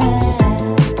 yeah.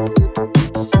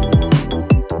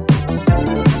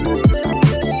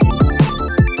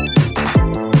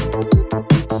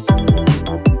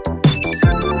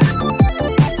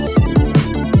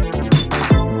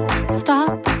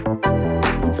 Stop,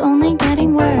 it's only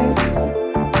getting worse.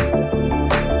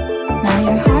 Now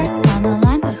your heart's on the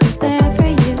line, but who's there for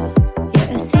you?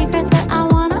 You're a secret that I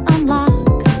wanna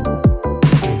unlock.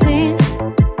 Please,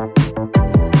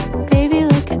 baby,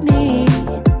 look at me.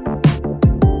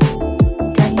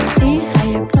 Don't you see how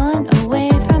you're pulling away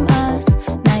from us?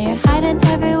 Now you're hiding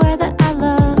everywhere that I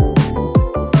look.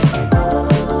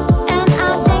 And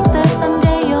I think that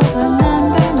someday you'll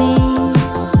remember me.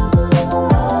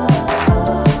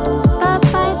 But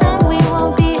by then we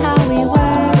won't be how we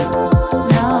were,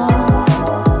 no.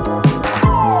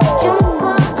 Just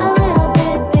want a little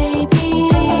bit, baby.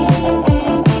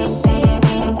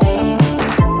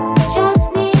 Just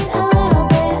need a little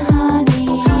bit, honey.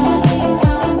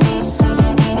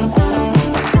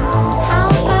 How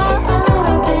about a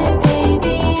little bit,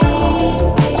 baby?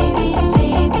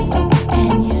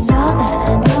 And you know that I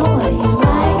know what you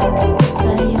like, so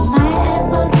you might as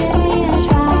well give me a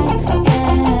try, yeah.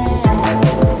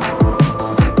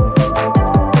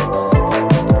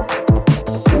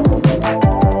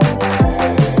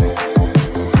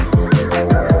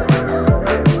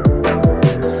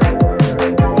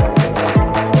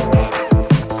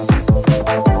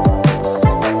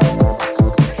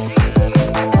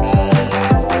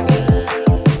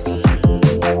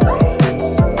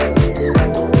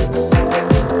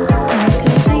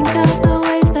 Think of the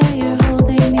ways that you're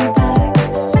holding me back.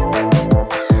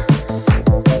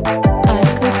 I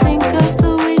could think of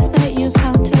the ways that you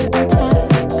counterattack.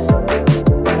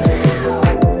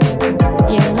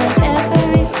 You're like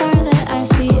every star that I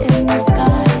see in the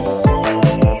sky.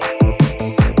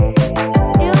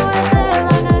 You were there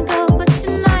long ago, but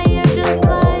tonight you're just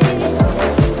like.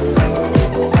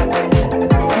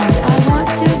 And I want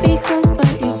to be close,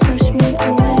 but you push me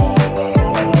away.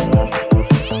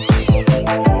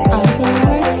 All the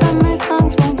words from my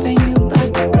songs won't bring you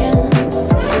back again.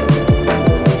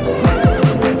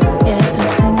 Yet I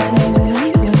seem to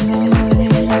wait when the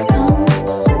morning has come.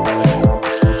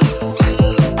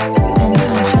 And I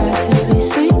try to be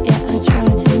sweet, yet I try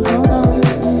to hold on. I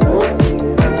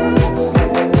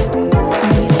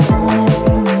just want it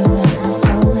from you, that's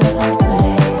all that I'll say.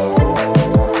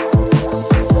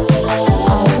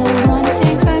 All the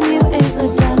wanting from you is a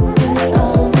death wish,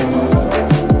 always.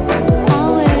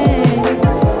 Always.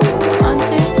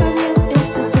 Wanting from you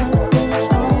is a death wish,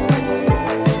 always.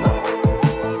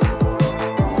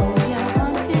 Oh yeah,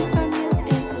 wanting from you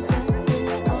is a death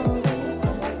wish, always.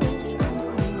 Death wish,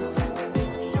 always. Death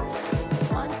wish.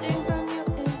 Wanting from you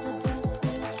is a death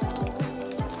wish,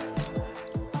 always.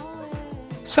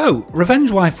 So,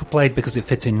 Revenge Wife were played because it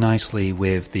fit in nicely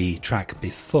with the track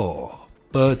before,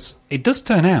 but it does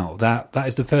turn out that that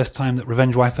is the first time that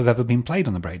Revenge Wife have ever been played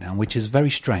on the Breakdown, which is very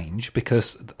strange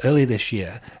because earlier this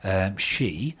year,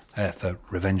 she, for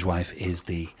Revenge Wife, is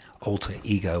the alter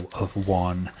ego of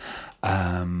one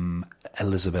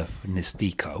Elizabeth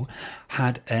Nistico,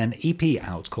 had an EP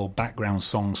out called Background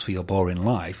Songs for Your Boring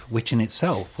Life, which in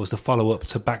itself was the follow-up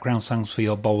to Background Songs for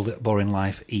Your Boring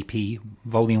Life EP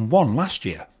Volume 1 last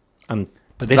year. And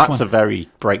but this that's one, a very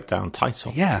Breakdown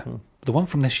title. Yeah. The one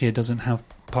from this year doesn't have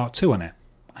part 2 on it.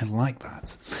 I like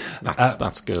that.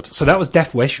 That's good. So that was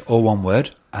Death Wish, all one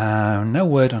word. No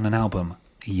word on an album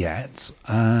yet.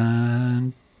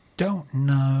 Don't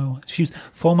know. She's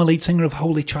former lead singer of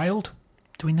Holy Child.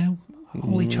 Do we know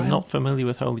Holy Child? Not familiar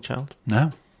with Holy Child.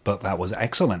 No, but that was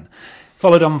excellent.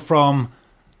 Followed on from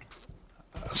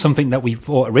something that we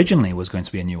thought originally was going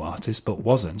to be a new artist, but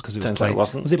wasn't, because it was Turns out it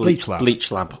wasn't. Was it Bleach Lab?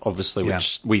 Bleach Lab, obviously, Yeah.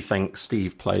 which we think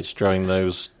Steve played during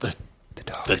those the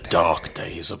dark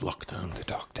days of lockdown. The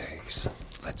dark days.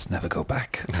 Let's never go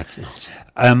back. That's not.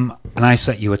 And I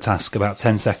set you a task about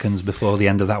 10 seconds before the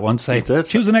end of that one. Say,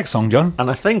 choose the next song, John. And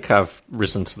I think I've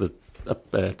risen to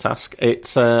the task.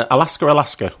 It's Alaska,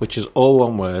 Alaska, which is all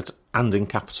one word and in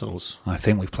capitals. I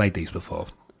think we've played these before.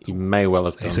 You may well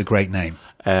have done. It's a great name.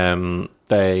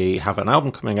 They have an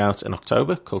album coming out in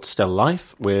October called Still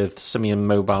Life with Simeon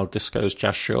Mobile Disco's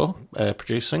Jazz Shaw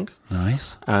producing.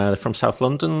 Nice. They're from South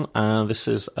London, and this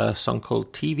is a song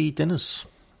called TV Dinners.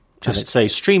 And it's a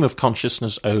stream of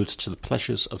consciousness ode to the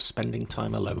pleasures of spending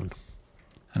time alone.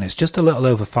 And it's just a little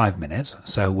over 5 minutes,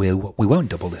 so we won't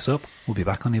double this up. We'll be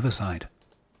back on the other side.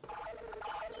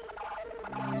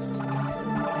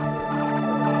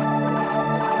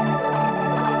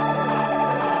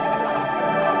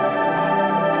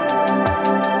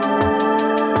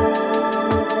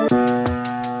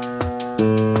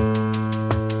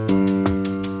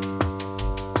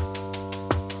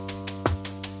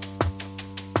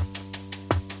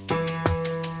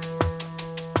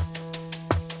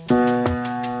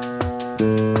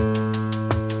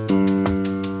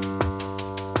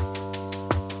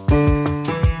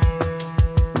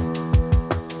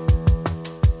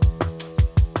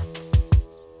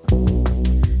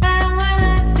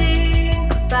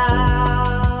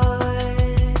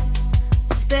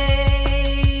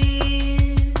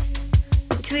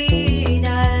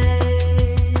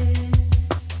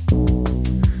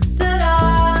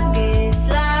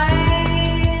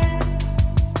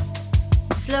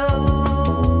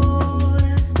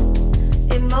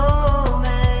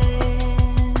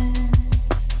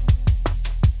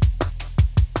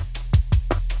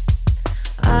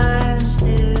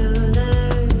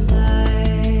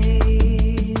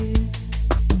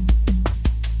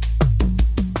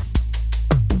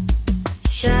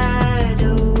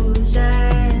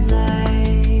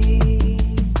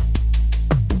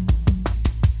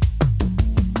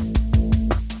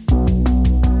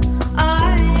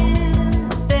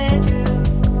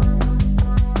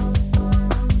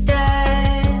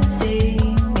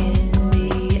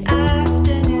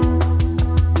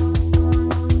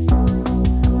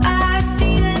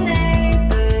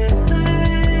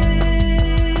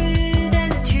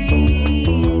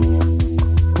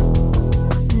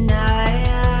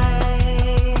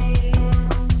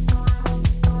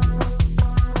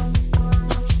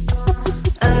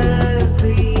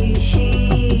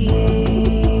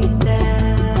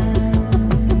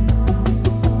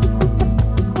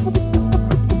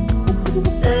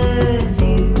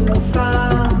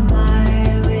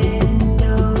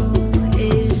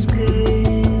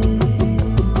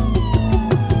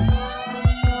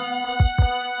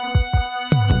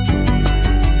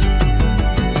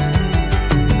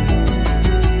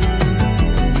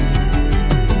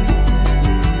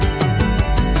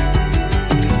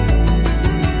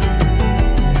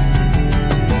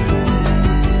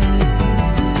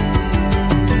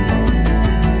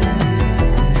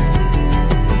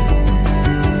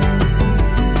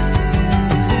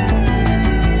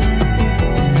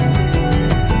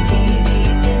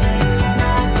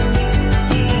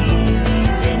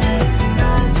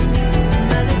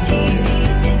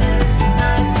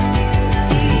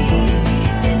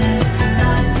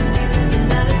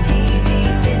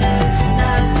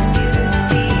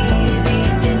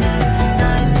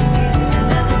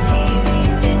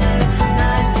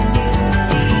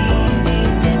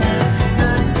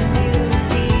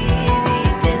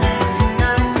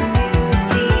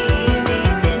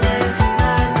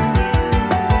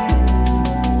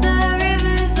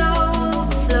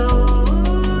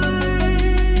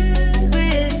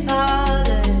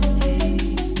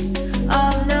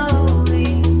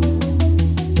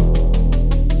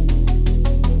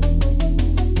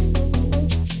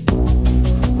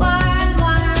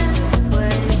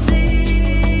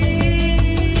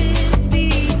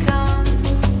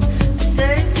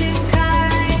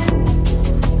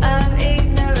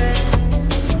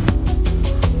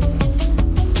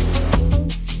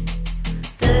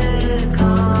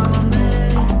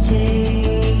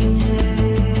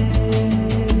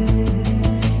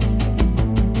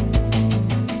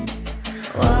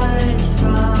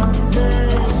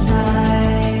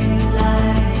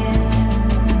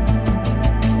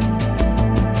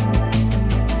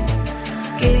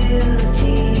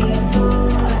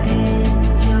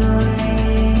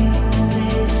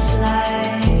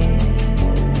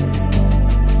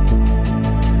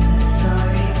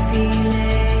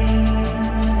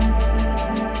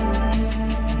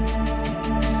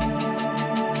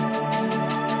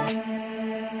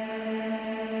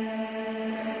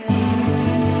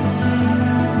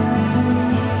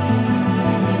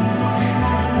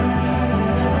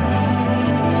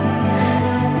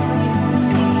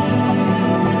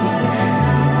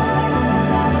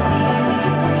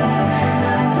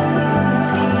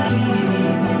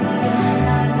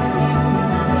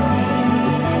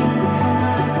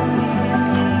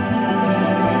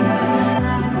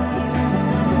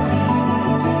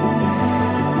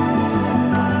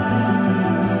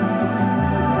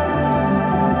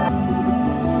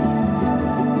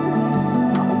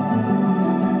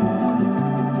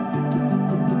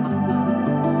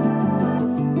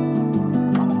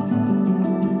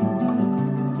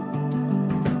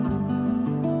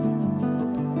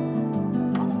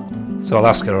 So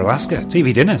Alaska,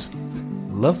 TV dinners.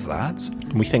 Love that.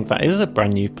 And we think that is a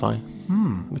brand new play,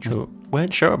 which we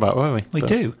weren't sure about, were we? We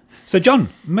do. So, John,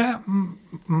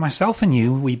 myself and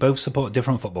you, we both support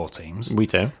different football teams. We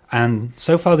do. And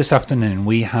so far this afternoon,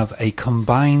 we have a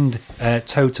combined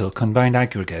combined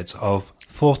aggregate of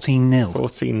 14-0.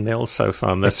 14-0 so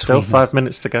far, and there's still 5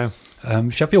 minutes to go.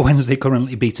 Sheffield Wednesday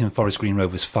currently beating Forest Green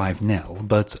Rovers 5-0,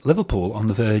 but Liverpool on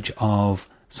the verge of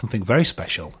something very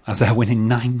special as they're winning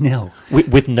 9-0.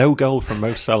 With no goal from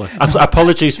Mo Salah.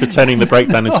 Apologies for turning the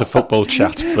breakdown into football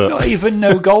chat, but... Not even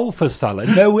no goal for Salah,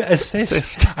 no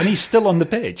assist. And he's still on the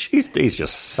pitch. He's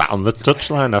just sat on the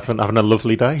touchline having a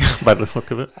lovely day, by the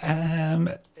look of it.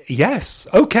 Yes.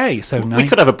 Okay, so... We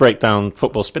could have a breakdown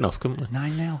football spin-off, couldn't we?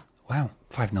 9-0. Wow.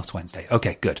 5-0 Wednesday.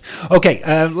 Okay, good. Okay,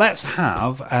 let's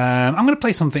have... I'm going to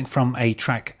play something from an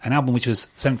album which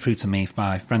was sent through to me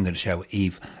by a friend of the show,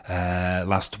 Eve,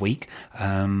 last week.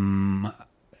 Andrew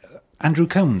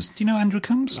Combs. Do you know Andrew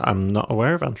Combs? I'm not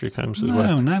aware of Andrew Combs' work.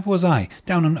 No, neither was I.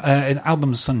 Down on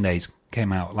Albums Sundays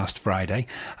came out last Friday,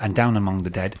 and Down Among the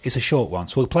Dead is a short one.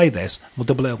 So we'll play this. We'll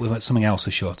double it up with something else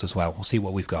as short as well. We'll see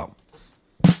what we've got.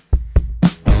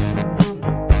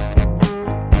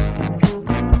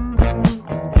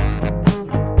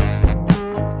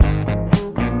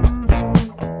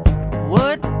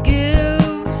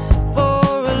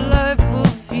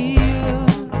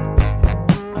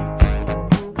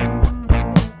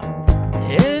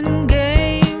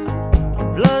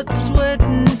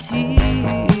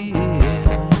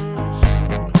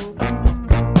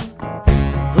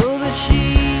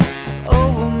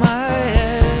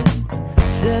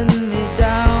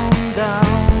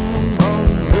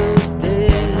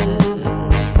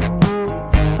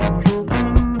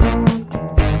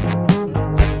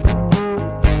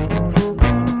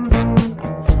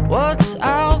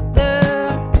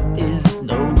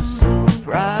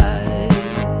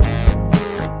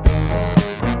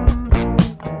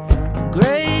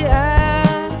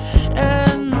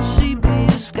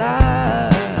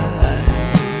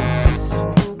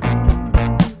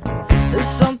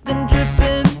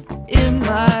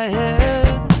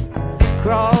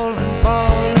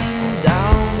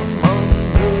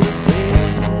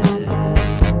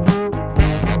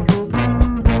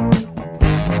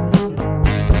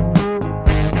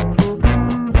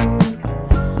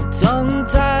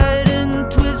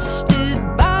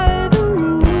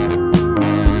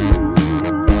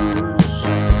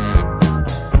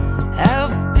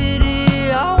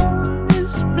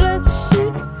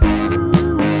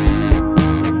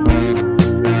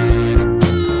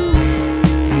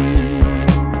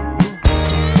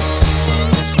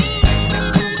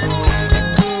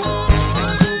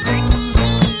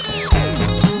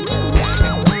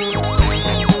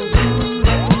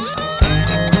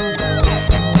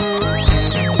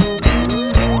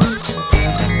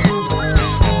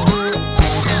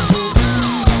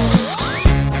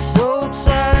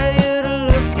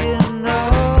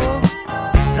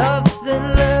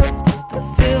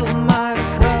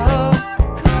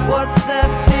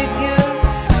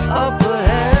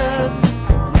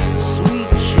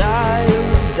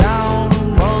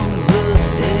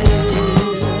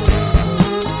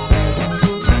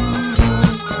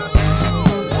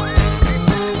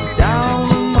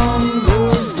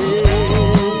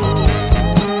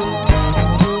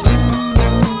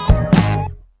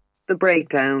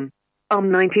 Breakdown on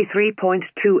 93.2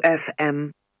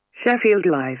 FM, Sheffield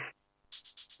Live.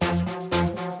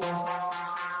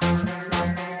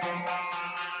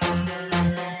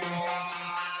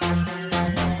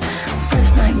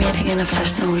 First night meeting in a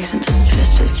flash, no reason,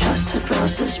 just trusted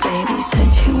roses, baby.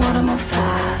 Said you wanna move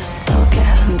fast, no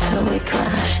gas until we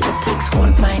crash. It takes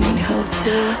work, minding how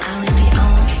to. I will be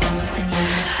all within you.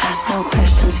 Ask no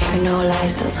questions, hear no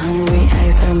lies. Those hungry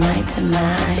eyes are my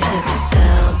demand. Every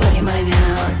cell, body, mind,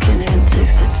 how can it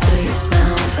taste it to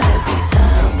yourself? Every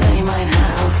cell, body, mind,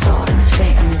 how floating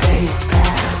straight under your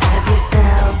spell. Every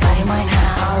cell, body, mind,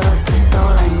 how loves the soul,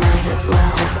 I might as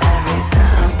well. With every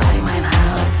cell, body, mind,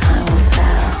 how time will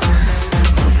tell.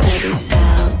 With every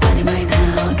cell, body, mind,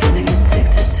 how can I get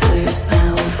addicted to your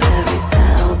smell? With every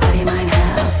cell, body, mind,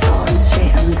 how floating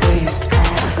straight under your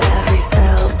spell. With every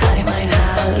cell, body, mind,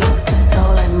 how lose the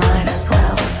soul, I might as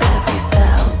well. With every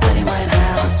cell, body, mind,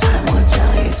 how time will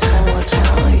tell.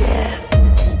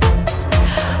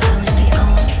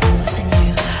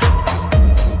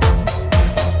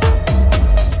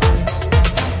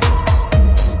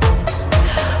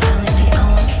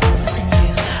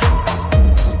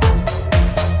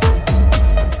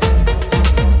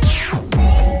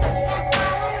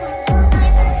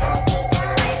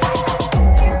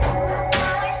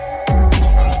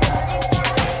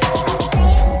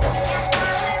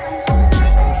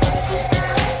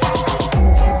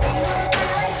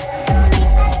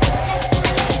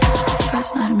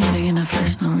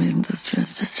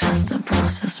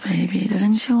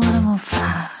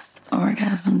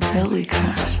 gas until we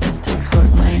crash. It takes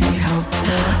work, might need hope too.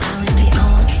 I will be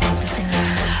all everything you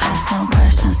ask no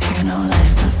questions, hear no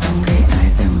lies. So some great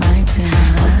eyes are mine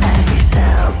tonight. With every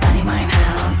cell, body, mind,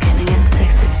 how getting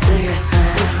addicted to your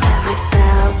smell. With every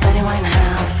cell, body, mind,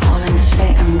 how falling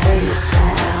straight under your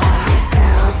spell. Every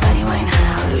cell, body, mind,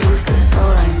 how lose the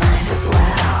soul, I might as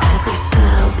well. Every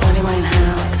cell, body, mind,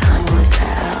 how time will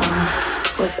tell.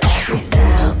 With every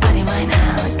cell, body, mind,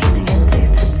 how getting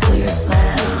addicted to your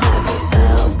smell. Every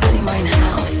cell, body, mind,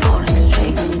 how falling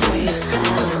straight under your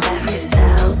spell. Every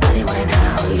cell, body, mind,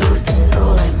 how lose the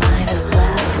soul, I might as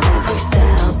well. Every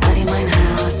cell, body, mind,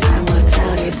 how time will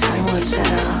tell you, time will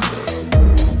tell.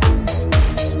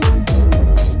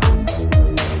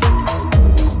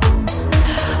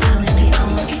 I will be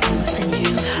all within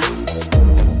you. I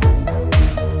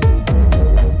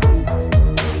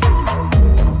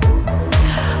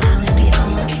will be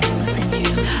all within you.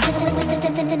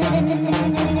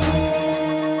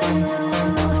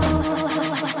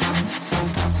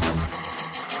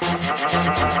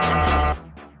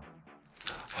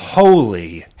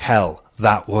 Holy hell,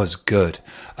 that was good.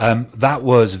 That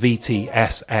was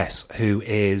VTSS, who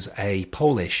is a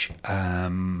Polish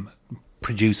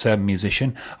producer,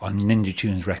 musician on Ninja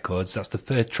Tunes Records. That's the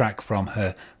third track from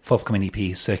her forthcoming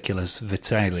EP, Circulus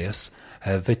Vitius,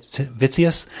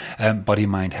 Body,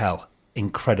 Mind, Hell.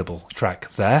 Incredible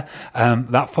track there.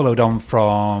 That followed on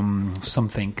from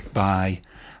something by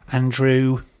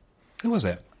Andrew... Who was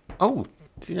it? Oh,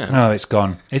 yeah. No, it's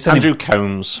gone. It's Andrew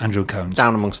Combs. Andrew Combs.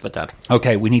 Down Amongst the Dead.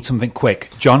 Okay, we need something quick.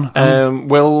 John?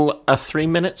 Will a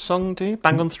 3-minute song do?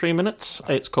 Bang on 3 minutes?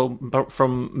 It's called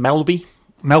from Melby.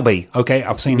 Melby. Okay,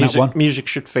 I've seen that one. Music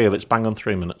Should Feel. It's bang on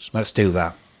 3 minutes. Let's do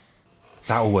that.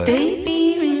 That'll work.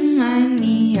 Baby, remind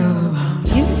me of how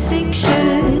music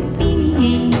should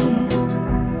be.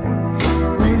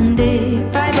 When day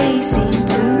by day seem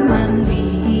to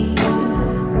unreal.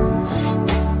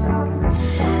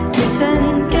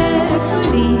 Listen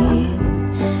carefully.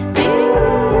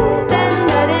 Breathe and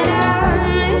let it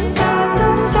out. Miss all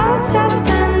those thoughts I've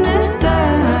done the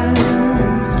touch.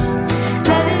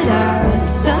 Let it out.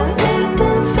 Some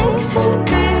LinkedIn fakes will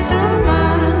crave so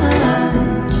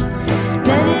much.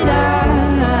 Let it out.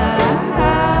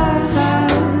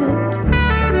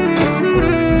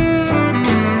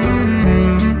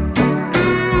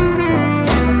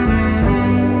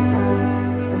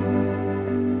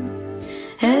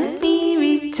 Help me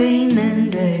retain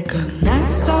and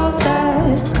recognize all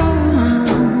that's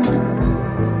gone.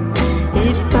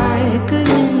 If I could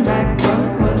win back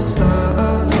what was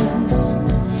lost.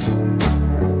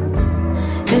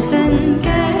 Listen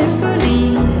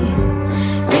carefully.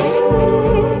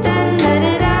 Breathe and let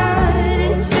it out.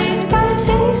 It's face by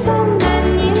face and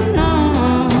then you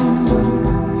know.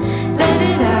 Let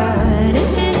it out.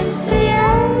 If it's the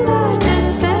end or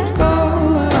just let go.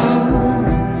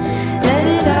 Let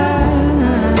it out.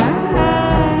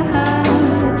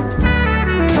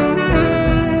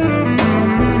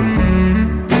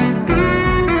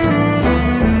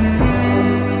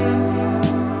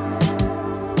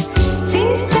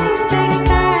 These things take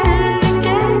time and they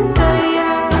can't hurry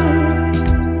out.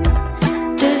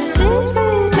 Just sit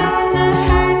with all the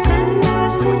highs and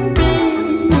lows it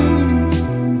brings.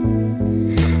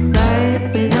 Life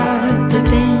without the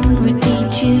pain would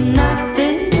teach you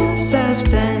nothing of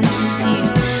substance. You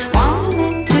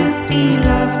wanted to be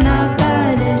loved, now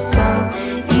that is all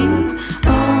you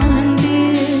want,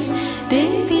 dear.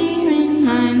 Baby,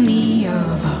 remind me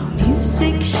of how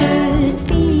music should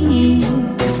be.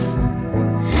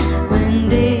 When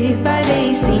day by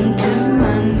day seem to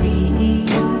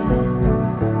unreal.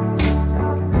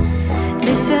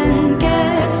 Listen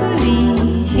carefully,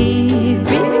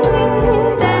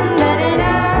 breathe and let it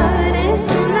out. It's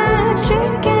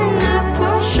electric enough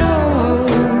for sure.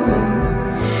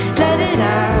 Let it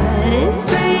out, it's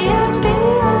way up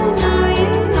here, I know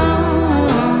you know.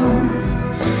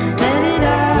 Let it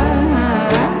out.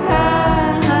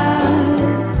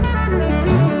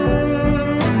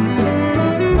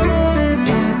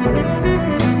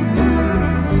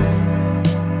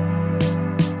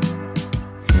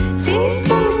 These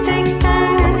things take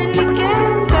time and you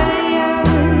can't hurry out.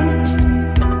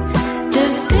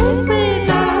 Just sit with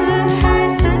all the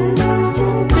highs and lows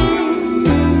it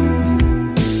brings.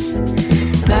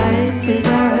 Life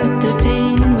without the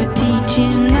pain would teach you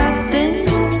nothing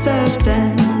of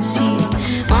substance. You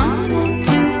wanted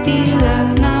to be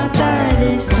loved, now that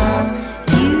is all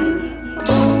you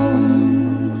own.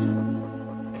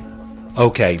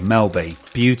 Okay, Melby.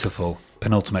 Beautiful.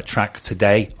 penultimate track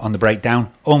today on the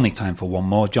breakdown. Only time for one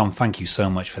more. John, thank you so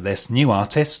much for this. New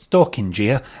artist, Stalking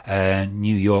Gia,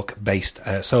 New York-based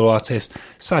solo artist.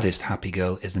 Saddest Happy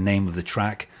Girl is the name of the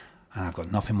track, and I've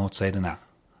got nothing more to say than that.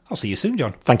 I'll see you soon,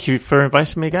 John. Thank you for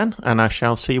inviting me again, and I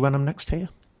shall see you when I'm next here.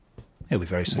 It'll be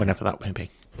very soon. Whenever that may be.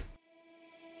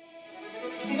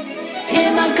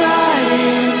 In my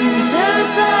garden,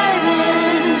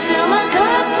 psilocybin, fill my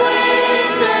cup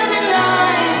with lemon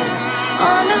lime.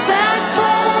 On the back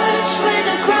porch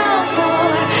with a ground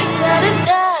floor, saddest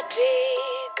happy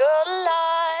girl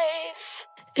alive.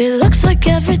 It looks like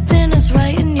everything is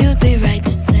right and you'd be right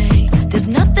to say there's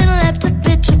nothing left to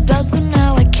bitch about, so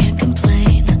now I can't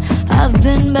complain. I've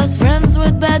been best friends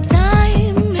with bad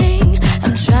timing.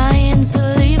 I'm trying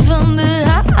to leave them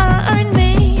behind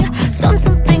me. Done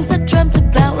some things I dreamt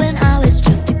about when I was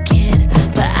just a kid,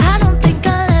 but I don't think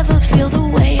I'll ever feel the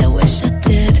way I wish I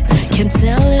did. Can't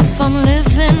tell if I'm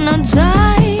living or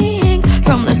dying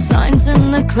from the signs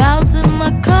in the clouds in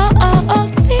my car.